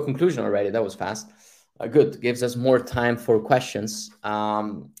getting to a conclusion already. That was fast. Good. Gives us more time for questions.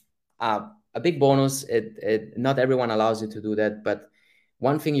 A big bonus. It not everyone allows you to do that, but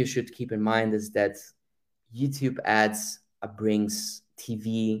one thing you should keep in mind is that YouTube ads brings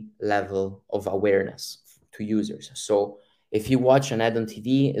TV level of awareness to users. So if you watch an ad on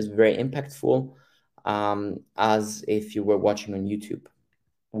TV, it's very impactful, as if you were watching on YouTube.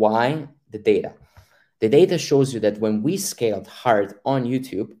 Why? The data. The data shows you that when we scaled hard on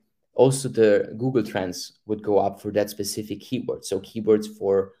YouTube, also the Google trends would go up for that specific keyword. So keywords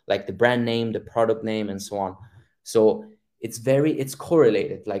for like the brand name, the product name, and so on. So it's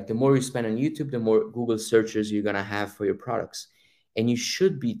correlated. Like the more you spend on YouTube, the more Google searches you're gonna have for your products. And you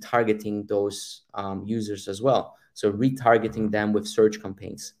should be targeting those users as well. So retargeting them with search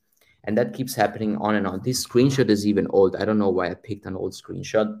campaigns. And that keeps happening on and on. This screenshot is even old. I don't know why I picked an old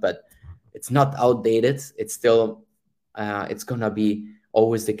screenshot, but it's not outdated. It's still, it's gonna be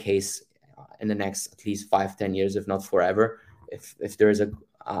always the case in the next at least 5-10 years, if not forever. If there is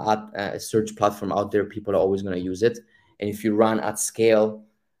a search platform out there, people are always gonna use it. And if you run at scale,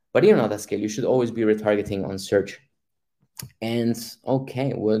 but even not at scale, you should always be retargeting on search. And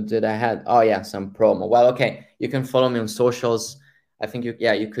okay, what did I have? Oh yeah, some promo. Well, okay, you can follow me on socials. I think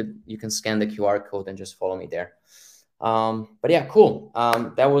you can scan the QR code and just follow me there. But yeah, cool.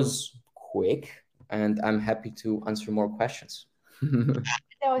 That was quick, and I'm happy to answer more questions.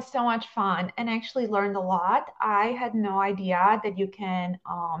 That was so much fun and actually learned a lot. I had no idea that you can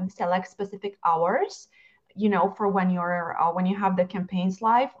select specific hours, for when you have the campaigns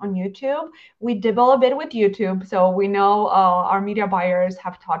live on YouTube. We dibble a bit with YouTube, so we know our media buyers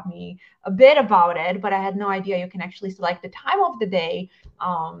have taught me a bit about it, but I had no idea you can actually select the time of the day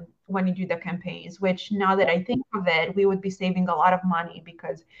when you do the campaigns, which now that I think of it, we would be saving a lot of money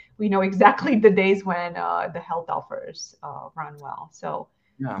because we know exactly the days when the health offers run well. So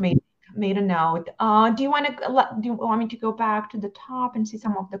Yeah. made a note. Do you want me to go back to the top and see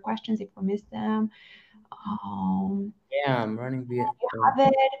some of the questions if we missed them? Yeah, I'm running via. You have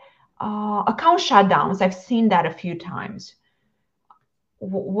it. Account shutdowns. I've seen that a few times.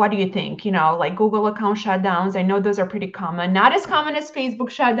 What do you think? Like Google account shutdowns. I know those are pretty common. Not as common as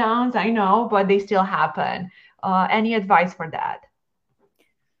Facebook shutdowns, I know, but they still happen. Any advice for that?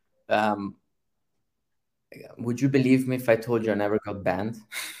 Um, would you believe me if I told you I never got banned?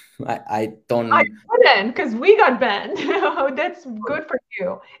 I I don't. couldn't because we got banned. That's good for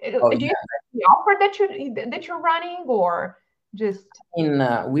you. Oh Do you yeah. have the offer that you're running or just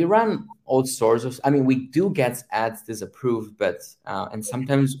We run all sorts of. I mean, we do get ads disapproved, but and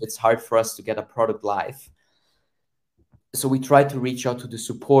sometimes it's hard for us to get a product live. So we try to reach out to the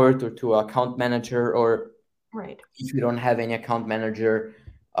support or to an account manager, or right? if you don't have any account manager,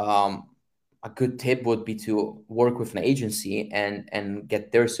 a good tip would be to work with an agency and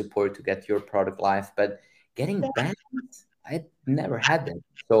get their support to get your product live. But getting banned, I never had them.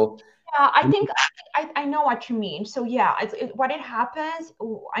 So Yeah, I think I know what you mean. So yeah, what it happens,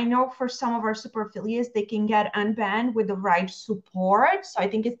 I know for some of our super affiliates, they can get unbanned with the right support. So I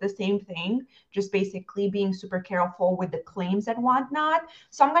think it's the same thing, just basically being super careful with the claims and whatnot.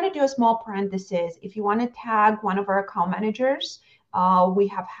 So I'm going to do a small parenthesis. If you want to tag one of our account managers, we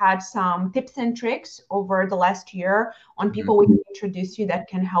have had some tips and tricks over the last year on people we can introduce you that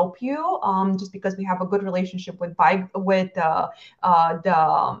can help you. Just because we have a good relationship with the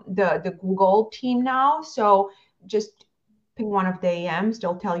Google team now. So just pick one of the AMs,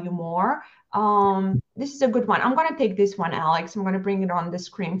 they'll tell you more. This is a good one. I'm going to take this one, Alex. I'm going to bring it on the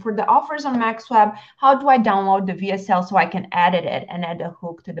screen. For the offers on MaxWeb, how do I download the VSL so I can edit it and add a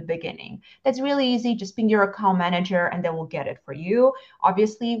hook to the beginning? That's really easy. Just ping your account manager and they will get it for you.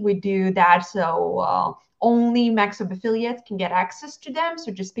 Obviously, we do that so only MaxWeb affiliates can get access to them.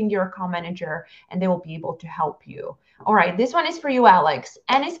 So just ping your account manager and they will be able to help you. All right, this one is for you, Alex.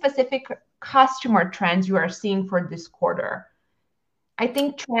 Any specific customer trends you are seeing for this quarter? I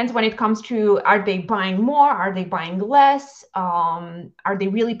think trends when it comes to, are they buying more? Are they buying less? Are they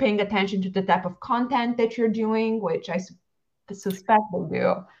really paying attention to the type of content that you're doing, which I suspect they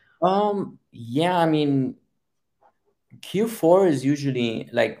do. Yeah, I mean, Q4 is usually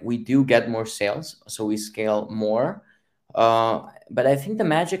like we do get more sales, so we scale more. But I think the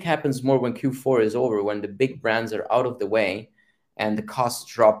magic happens more when Q4 is over, when the big brands are out of the way and the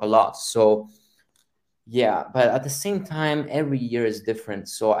costs drop a lot. So yeah, but at the same time, every year is different.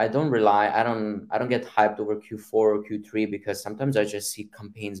 So I don't get hyped over Q4 or Q3 because sometimes I just see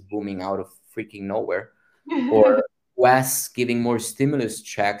campaigns booming out of freaking nowhere. Or Wes giving more stimulus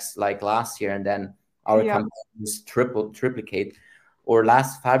checks like last year, and then our Yeah. companies triplicate. Or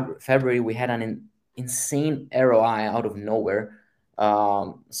last February, we had an insane ROI out of nowhere.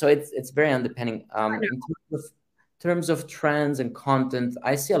 So it's very undepending. In terms of trends and content,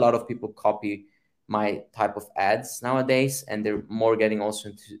 I see a lot of people copy my type of ads nowadays, and they're more getting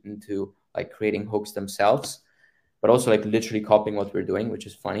also into like creating hooks themselves, but also like literally copying what we're doing, which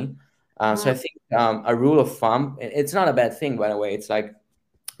is funny. So I think a rule of thumb, it's not a bad thing, by the way. It's like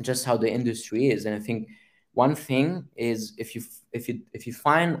just how the industry is, and I think one thing is if you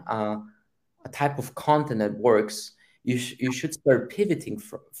find a type of content that works, you should start pivoting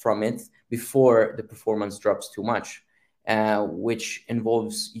from it before the performance drops too much, which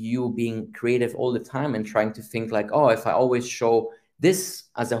involves you being creative all the time and trying to think like, oh, if I always show this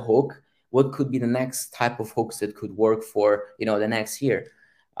as a hook, what could be the next type of hooks that could work for the next year.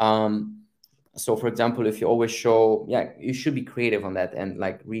 So for example, if you always show, you should be creative on that, and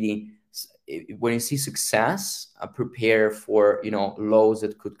like really when you see success, prepare for lows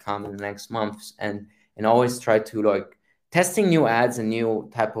that could come in the next months, and always try to like testing new ads and new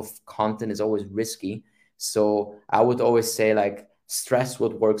type of content is always risky. So I would always say like stress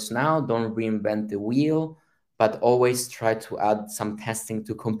what works now, don't reinvent the wheel, but always try to add some testing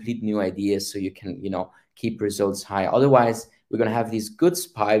to complete new ideas so you can keep results high. Otherwise we're going to have these good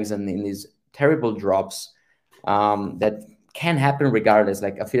spikes and in these terrible drops that can happen regardless.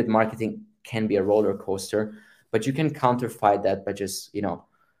 Like affiliate marketing can be a roller coaster, but you can counterfight that by just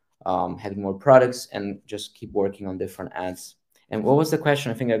having more products and just keep working on different ads. And what was the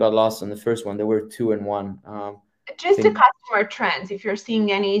question? I think I got lost on the first one. There were two in one. Just the customer trends, if you're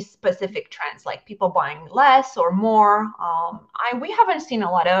seeing any specific trends, like people buying less or more. We haven't seen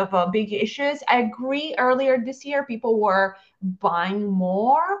a lot of big issues. I agree earlier this year, people were buying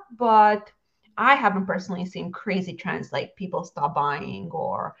more, but I haven't personally seen crazy trends like people stop buying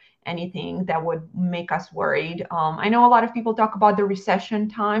or anything that would make us worried. I know a lot of people talk about the recession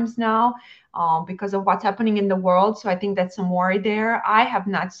times now because of what's happening in the world. So I think that's some worry there. I have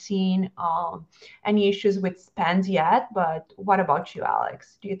not seen any issues with spends yet, but what about you,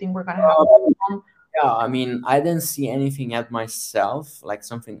 Alex? Do you think we're going to have yeah, I mean, I didn't see anything yet myself, like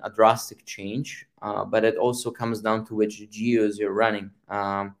a drastic change, but it also comes down to which geos you're running.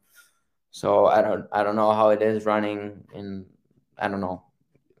 So I don't know how it is running in, I don't know.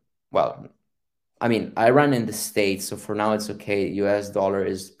 Well, I mean, I run in the States, so for now it's okay. US dollar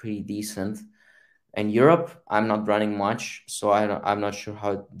is pretty decent. In Europe, I'm not running much, so I'm not sure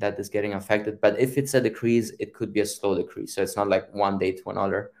how that is getting affected. But if it's a decrease, it could be a slow decrease. So it's not like one day to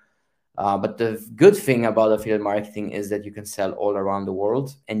another. But the good thing about affiliate marketing is that you can sell all around the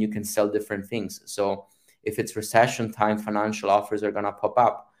world and you can sell different things. So if it's recession time, financial offers are going to pop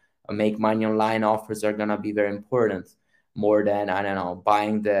up. Make money online offers are going to be very important, more than, I don't know,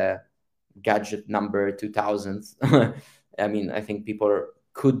 buying the gadget number 2000. I mean, I think people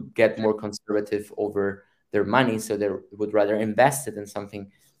could get more conservative over their money, so they would rather invest it in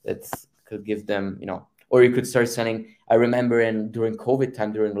something that could give them, or you could start selling. I remember during COVID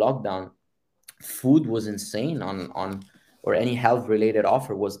time, during lockdown, food was insane on or any health related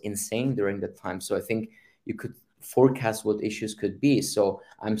offer was insane during that time. So I think you could forecast what issues could be. So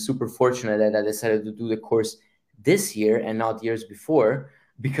I'm super fortunate that I decided to do the course this year and not years before,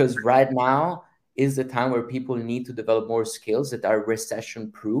 because right now is the time where people need to develop more skills that are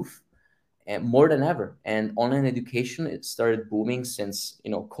recession proof, and more than ever. And online education, it started booming since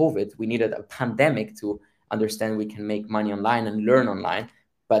COVID. We needed a pandemic to understand we can make money online and learn online,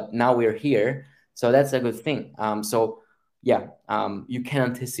 but now we're here, so that's a good thing. You can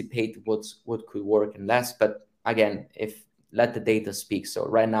anticipate what could work and less, but again, if let the data speak. So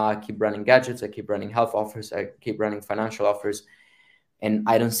right now I keep running gadgets, I keep running health offers, I keep running financial offers, and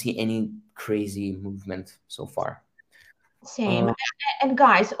I don't see any crazy movement so far. Same. And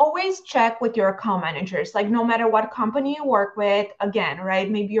guys, always check with your account managers. Like no matter what company you work with, again, right?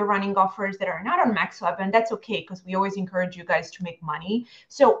 Maybe you're running offers that are not on MaxWeb, and that's okay because we always encourage you guys to make money.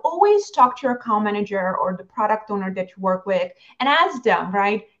 So always talk to your account manager or the product owner that you work with and ask them,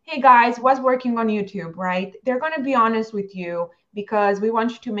 right? Hey guys, what's working on YouTube, right? They're going to be honest with you because we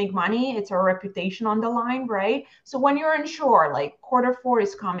want you to make money. It's our reputation on the line, right? So when you're unsure, like Q4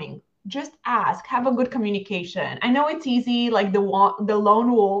 is coming, just ask, have a good communication. I know it's easy, like the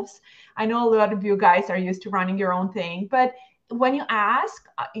lone wolves. I know a lot of you guys are used to running your own thing, but when you ask,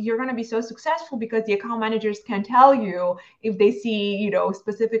 you're going to be so successful because the account managers can tell you if they see,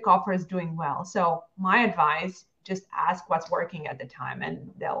 specific offers doing well. So my advice, just ask what's working at the time, and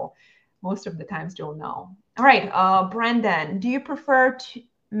they'll most of the times you'll know. All right, Brandon, do you prefer to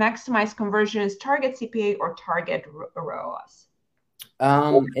maximize conversions, target CPA, or target ROAS?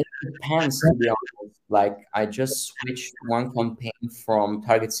 depends, to be honest. Like I just switched one campaign from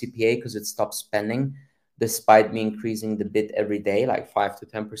Target CPA because it stopped spending, despite me increasing the bid every day, like 5 to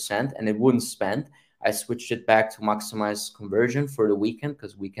 10%, and it wouldn't spend. I switched it back to maximize conversion for the weekend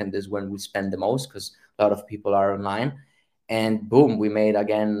because weekend is when we spend the most because a lot of people are online. And boom, we made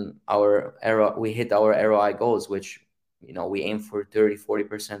again we hit our ROI goals, which we aim for 30,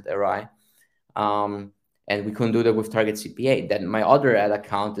 40% ROI. And we couldn't do that with Target CPA. Then my other ad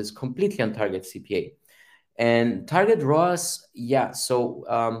account is completely on Target CPA. And Target ROAS, yeah.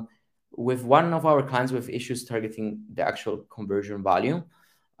 So with one of our clients with issues targeting the actual conversion value,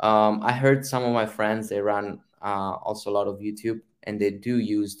 I heard some of my friends, they run also a lot of YouTube, and they do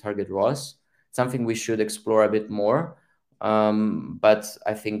use Target ROAS, something we should explore a bit more. But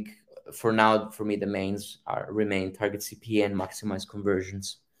I think for now, for me, the mains remain Target CPA and maximize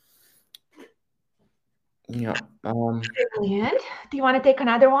conversions. Yeah. Brilliant. Do you want to take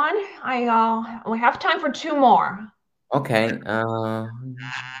another one? We have time for 2 more. Okay.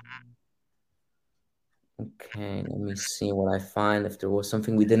 Okay. Let me see what I find if there was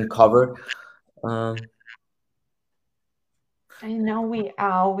something we didn't cover. I know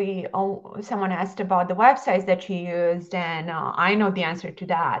someone asked about the websites that you used, and I know the answer to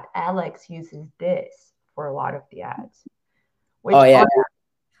that. Alex uses this for a lot of the ads. Oh yeah.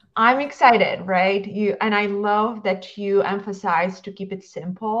 I'm excited, right? And I love that you emphasize to keep it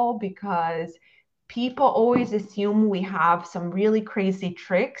simple because people always assume we have some really crazy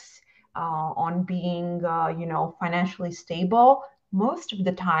tricks on being, financially stable. Most of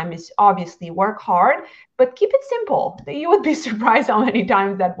the time is obviously work hard, but keep it simple. You would be surprised how many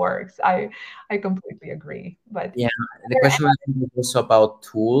times that works. I completely agree. But yeah, the question was also about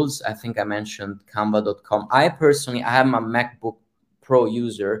tools. I think I mentioned Canva.com. I am a MacBook Pro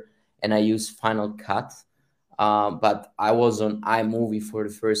user and I use Final Cut. But I was on iMovie for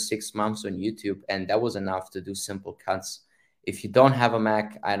the first 6 months on YouTube, and that was enough to do simple cuts. If you don't have a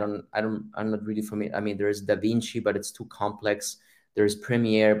Mac, I'm not really familiar. I mean, there's DaVinci, but it's too complex. There's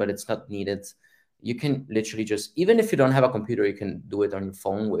Premiere, but it's not needed. You can literally just, even if you don't have a computer, you can do it on your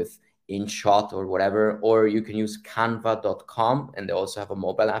phone with InShot or whatever, or you can use Canva.com, and they also have a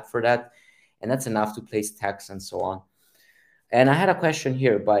mobile app for that. And that's enough to place text and so on. And I had a question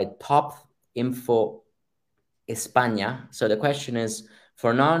here by Top Info España. So the question is,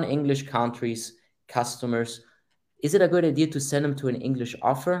 for non-English countries, customers, is it a good idea to send them to an English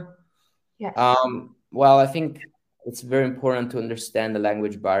offer? yes. Well, I think it's very important to understand the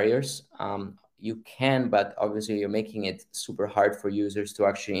language barriers. You can, but obviously you're making it super hard for users to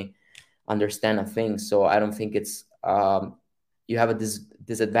actually understand a thing. So I don't think it's you have a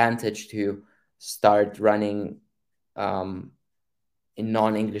disadvantage to start running in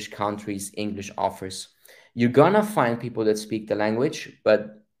non-English countries English offers. You're gonna find people that speak the language,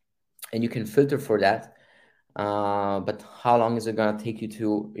 and you can filter for that. But how long is it gonna take you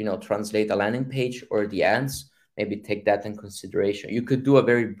to translate a landing page or the ads? Maybe take that in consideration. You could do a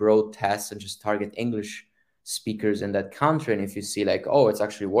very broad test and just target English speakers in that country, and if you see like, oh, it's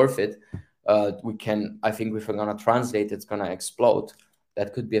actually worth it, I think if we're gonna translate, it's gonna explode.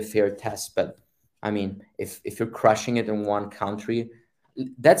 That could be a fair test. But I mean, if you're crushing it in one country,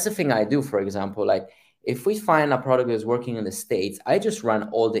 that's the thing I do. For example, like if we find a product that's working in the States, I just run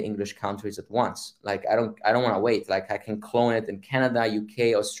all the English countries at once. Like I don't want to wait. Like I can clone it in Canada,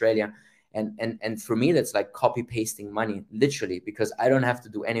 UK, Australia. And for me, that's like copy pasting money, literally, because I don't have to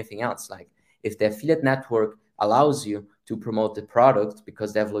do anything else. Like if the affiliate network allows you to promote the product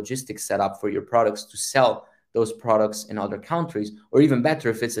because they have logistics set up for your products to sell those products in other countries, or even better,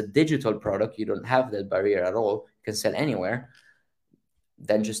 if it's a digital product, you don't have that barrier at all, you can sell anywhere,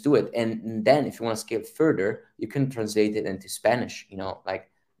 then just do it. And then if you want to scale further, you can translate it into Spanish.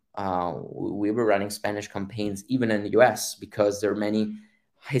 Like we were running Spanish campaigns even in the US because there are many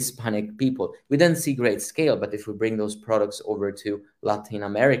Hispanic people. We didn't see great scale, but if we bring those products over to Latin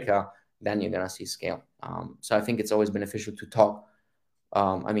America, then you're gonna see scale. So I think it's always beneficial to talk.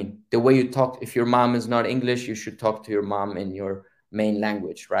 I mean, the way you talk, if your mom is not English, you should talk to your mom in your main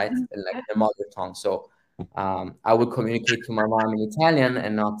language, right? Like the mother tongue. So I would communicate to my mom in Italian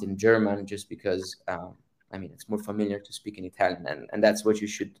and not in German, just because I mean, it's more familiar to speak in Italian, and that's what you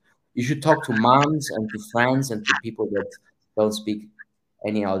should talk to moms and to friends and to people that don't speak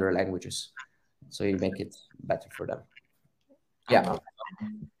any other languages, so you make it better for them. Yeah.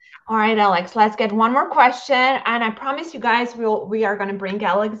 All right, Alex, let's get one more question. And I promise you guys we are going to bring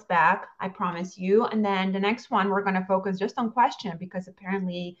Alex back. I promise you. And then the next one, we're going to focus just on question because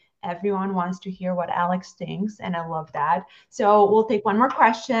apparently Everyone wants to hear what Alex thinks, and I love that. So we'll take one more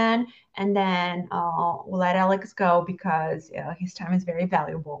question, and then we'll let Alex go because his time is very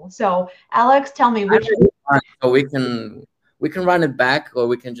valuable. So Alex, tell me which. So we can run it back, or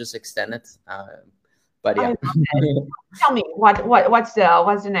we can just extend it. But yeah. Tell me what's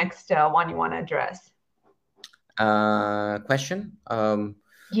the next one you want to address? Question.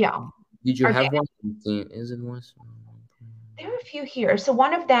 Yeah. Did you have one? Is it one? There are a few here. So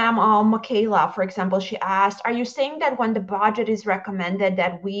one of them, Michaela, for example, she asked, are you saying that when the budget is recommended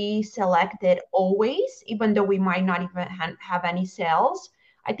that we select it always, even though we might not even have any sales?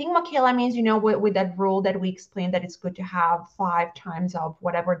 I think Michaela means, with that rule that we explained that it's good to have 5 times of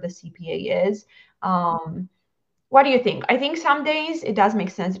whatever the CPA is. What do you think? I think some days it does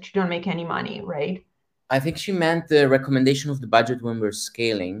make sense that you don't make any money, right? I think she meant the recommendation of the budget when we're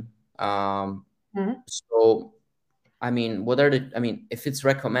scaling. So, I mean, if it's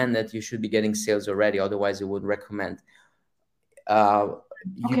recommended, you should be getting sales already. Otherwise, it would recommend.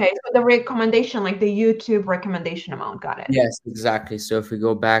 Okay, so the recommendation, like the YouTube recommendation amount, got it. Yes, exactly. So if we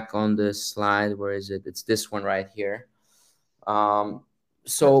go back on the slide, where is it? It's this one right here.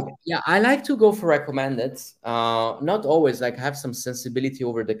 So yeah, I like to go for recommended. Not always. Like, I have some sensibility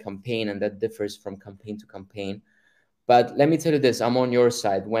over the campaign, and that differs from campaign to campaign. But let me tell you this: I'm on your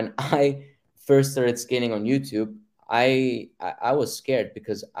side. When I first started scaling on YouTube, I was scared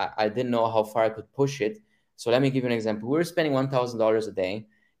because I didn't know how far I could push it. So let me give you an example. We were spending $1,000 a day.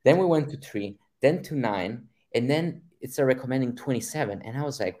 Then we went to 3, then to 9, and then it's recommending 27. And I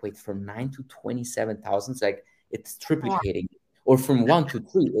was like, wait, from 9 to 27,000, like it's triplicating. Or from 1 to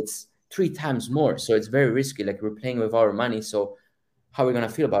 3, it's 3 times more. So it's very risky. Like, we're playing with our money. So how are we gonna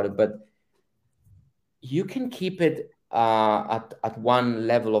feel about it? But you can keep it at one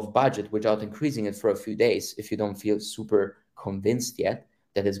level of budget without increasing it for a few days if you don't feel super convinced yet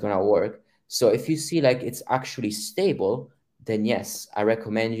that it's gonna work. So if you see like it's actually stable, then yes, I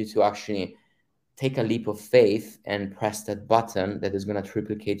recommend you to actually take a leap of faith and press that button that is going to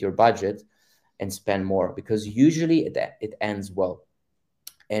triplicate your budget and spend more, because usually it ends well.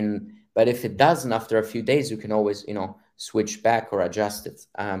 But if it doesn't, after a few days, you can always, switch back or adjust it.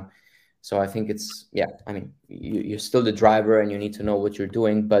 So I think it's, I mean, you're still the driver and you need to know what you're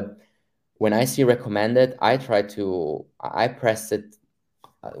doing. But when I see recommended, I pressed it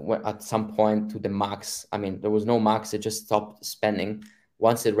at some point to the max. I mean, there was no max. It just stopped spending.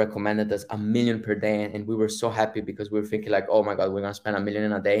 Once it recommended us $1 million per day, and we were so happy because we were thinking like, oh my God, we're going to spend $1 million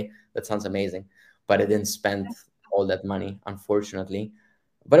in a day. That sounds amazing. But I didn't spend all that money, unfortunately.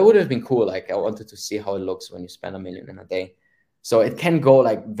 But it would have been cool. Like, I wanted to see how it looks when you spend $1 million in a day. So it can go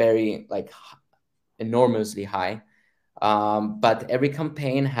like very like enormously high. But every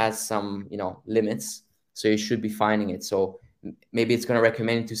campaign has some, limits. So you should be finding it. So maybe it's going to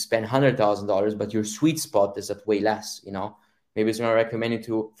recommend you to spend $100,000, but your sweet spot is at way less, Maybe it's going to recommend you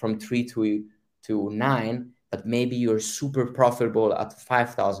to from 3 to 9, but maybe you're super profitable at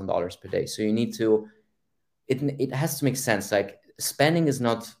 $5,000 per day. So you need to, it has to make sense. Like, spending is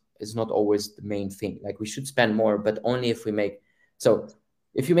not always the main thing. Like, we should spend more, but only if we make, so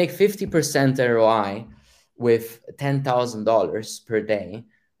if you make 50% ROI with $10,000 per day,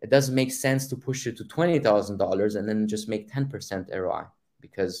 it doesn't make sense to push it to $20,000 and then just make 10% ROI,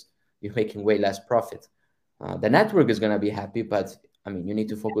 because you're making way less profit. The network is going to be happy, but I mean, you need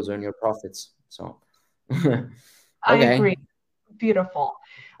to focus on your profits. So, okay. I agree. Beautiful.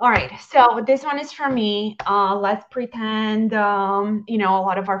 All right. So this one is for me. Let's pretend, a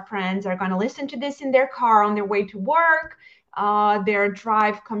lot of our friends are going to listen to this in their car on their way to work. Their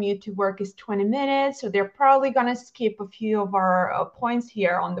drive commute to work is 20 minutes. So they're probably going to skip a few of our points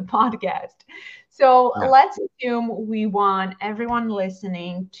here on the podcast. So let's assume we want everyone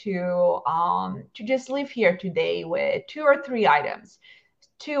listening to just leave here today with 2 or 3 items.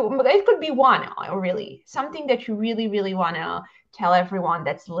 It could be one, really, something that you really, really want to tell everyone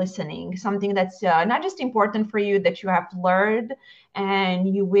that's listening, something that's not just important for you, that you have learned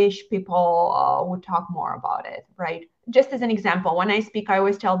and you wish people would talk more about it, right? Just as an example, when I speak, I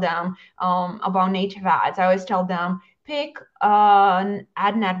always tell them about native ads. I always tell them, pick an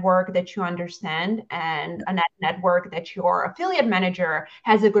ad network that you understand and an ad network that your affiliate manager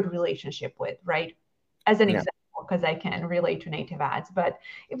has a good relationship with, right? As an example, because I can relate to native ads. But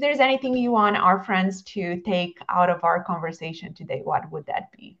if there's anything you want our friends to take out of our conversation today, what would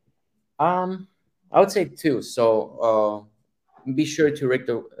that be? I would say 2. So be sure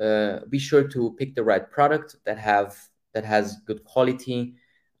to pick the right product that has good quality,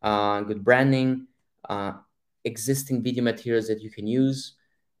 good branding, existing video materials that you can use,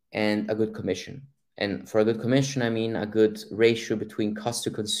 and a good commission. And for a good commission, I mean a good ratio between cost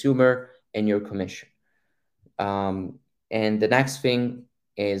to consumer and your commission. And the next thing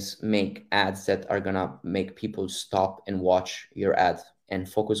is make ads that are gonna make people stop and watch your ad, and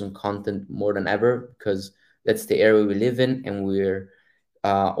focus on content more than ever, because that's the area we live in, and we're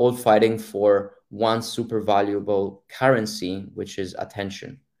all fighting for one super valuable currency, which is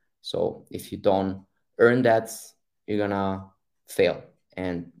attention. So if you don't earn that, you're gonna fail.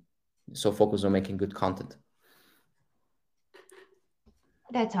 And so focus on making good content.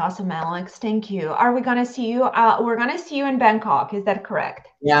 That's awesome, Alex. Thank you. Are we gonna see you? We're gonna see you in Bangkok. Is that correct?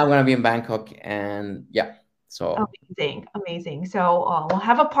 Yeah, I'm gonna be in Bangkok, and yeah, so amazing, amazing. So we'll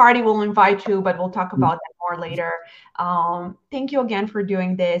have a party. We'll invite you, but we'll talk about that more later. Thank you again for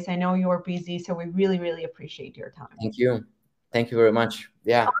doing this. I know you're busy, so we really, really appreciate your time. Thank you. Thank you very much.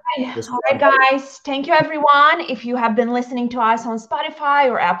 Yeah. All right, guys. Thank you, everyone. If you have been listening to us on Spotify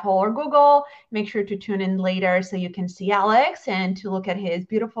or Apple or Google, make sure to tune in later so you can see Alex and to look at his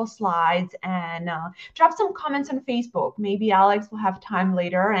beautiful slides, and drop some comments on Facebook. Maybe Alex will have time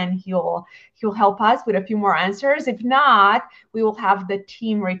later and he'll help us with a few more answers. If not, we will have the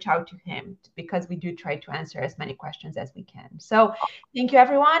team reach out to him, because we do try to answer as many questions as we can. So thank you,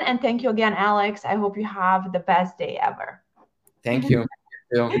 everyone. And thank you again, Alex. I hope you have the best day ever. Thank you.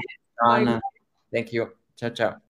 Thank you. Thank you. Ciao, ciao.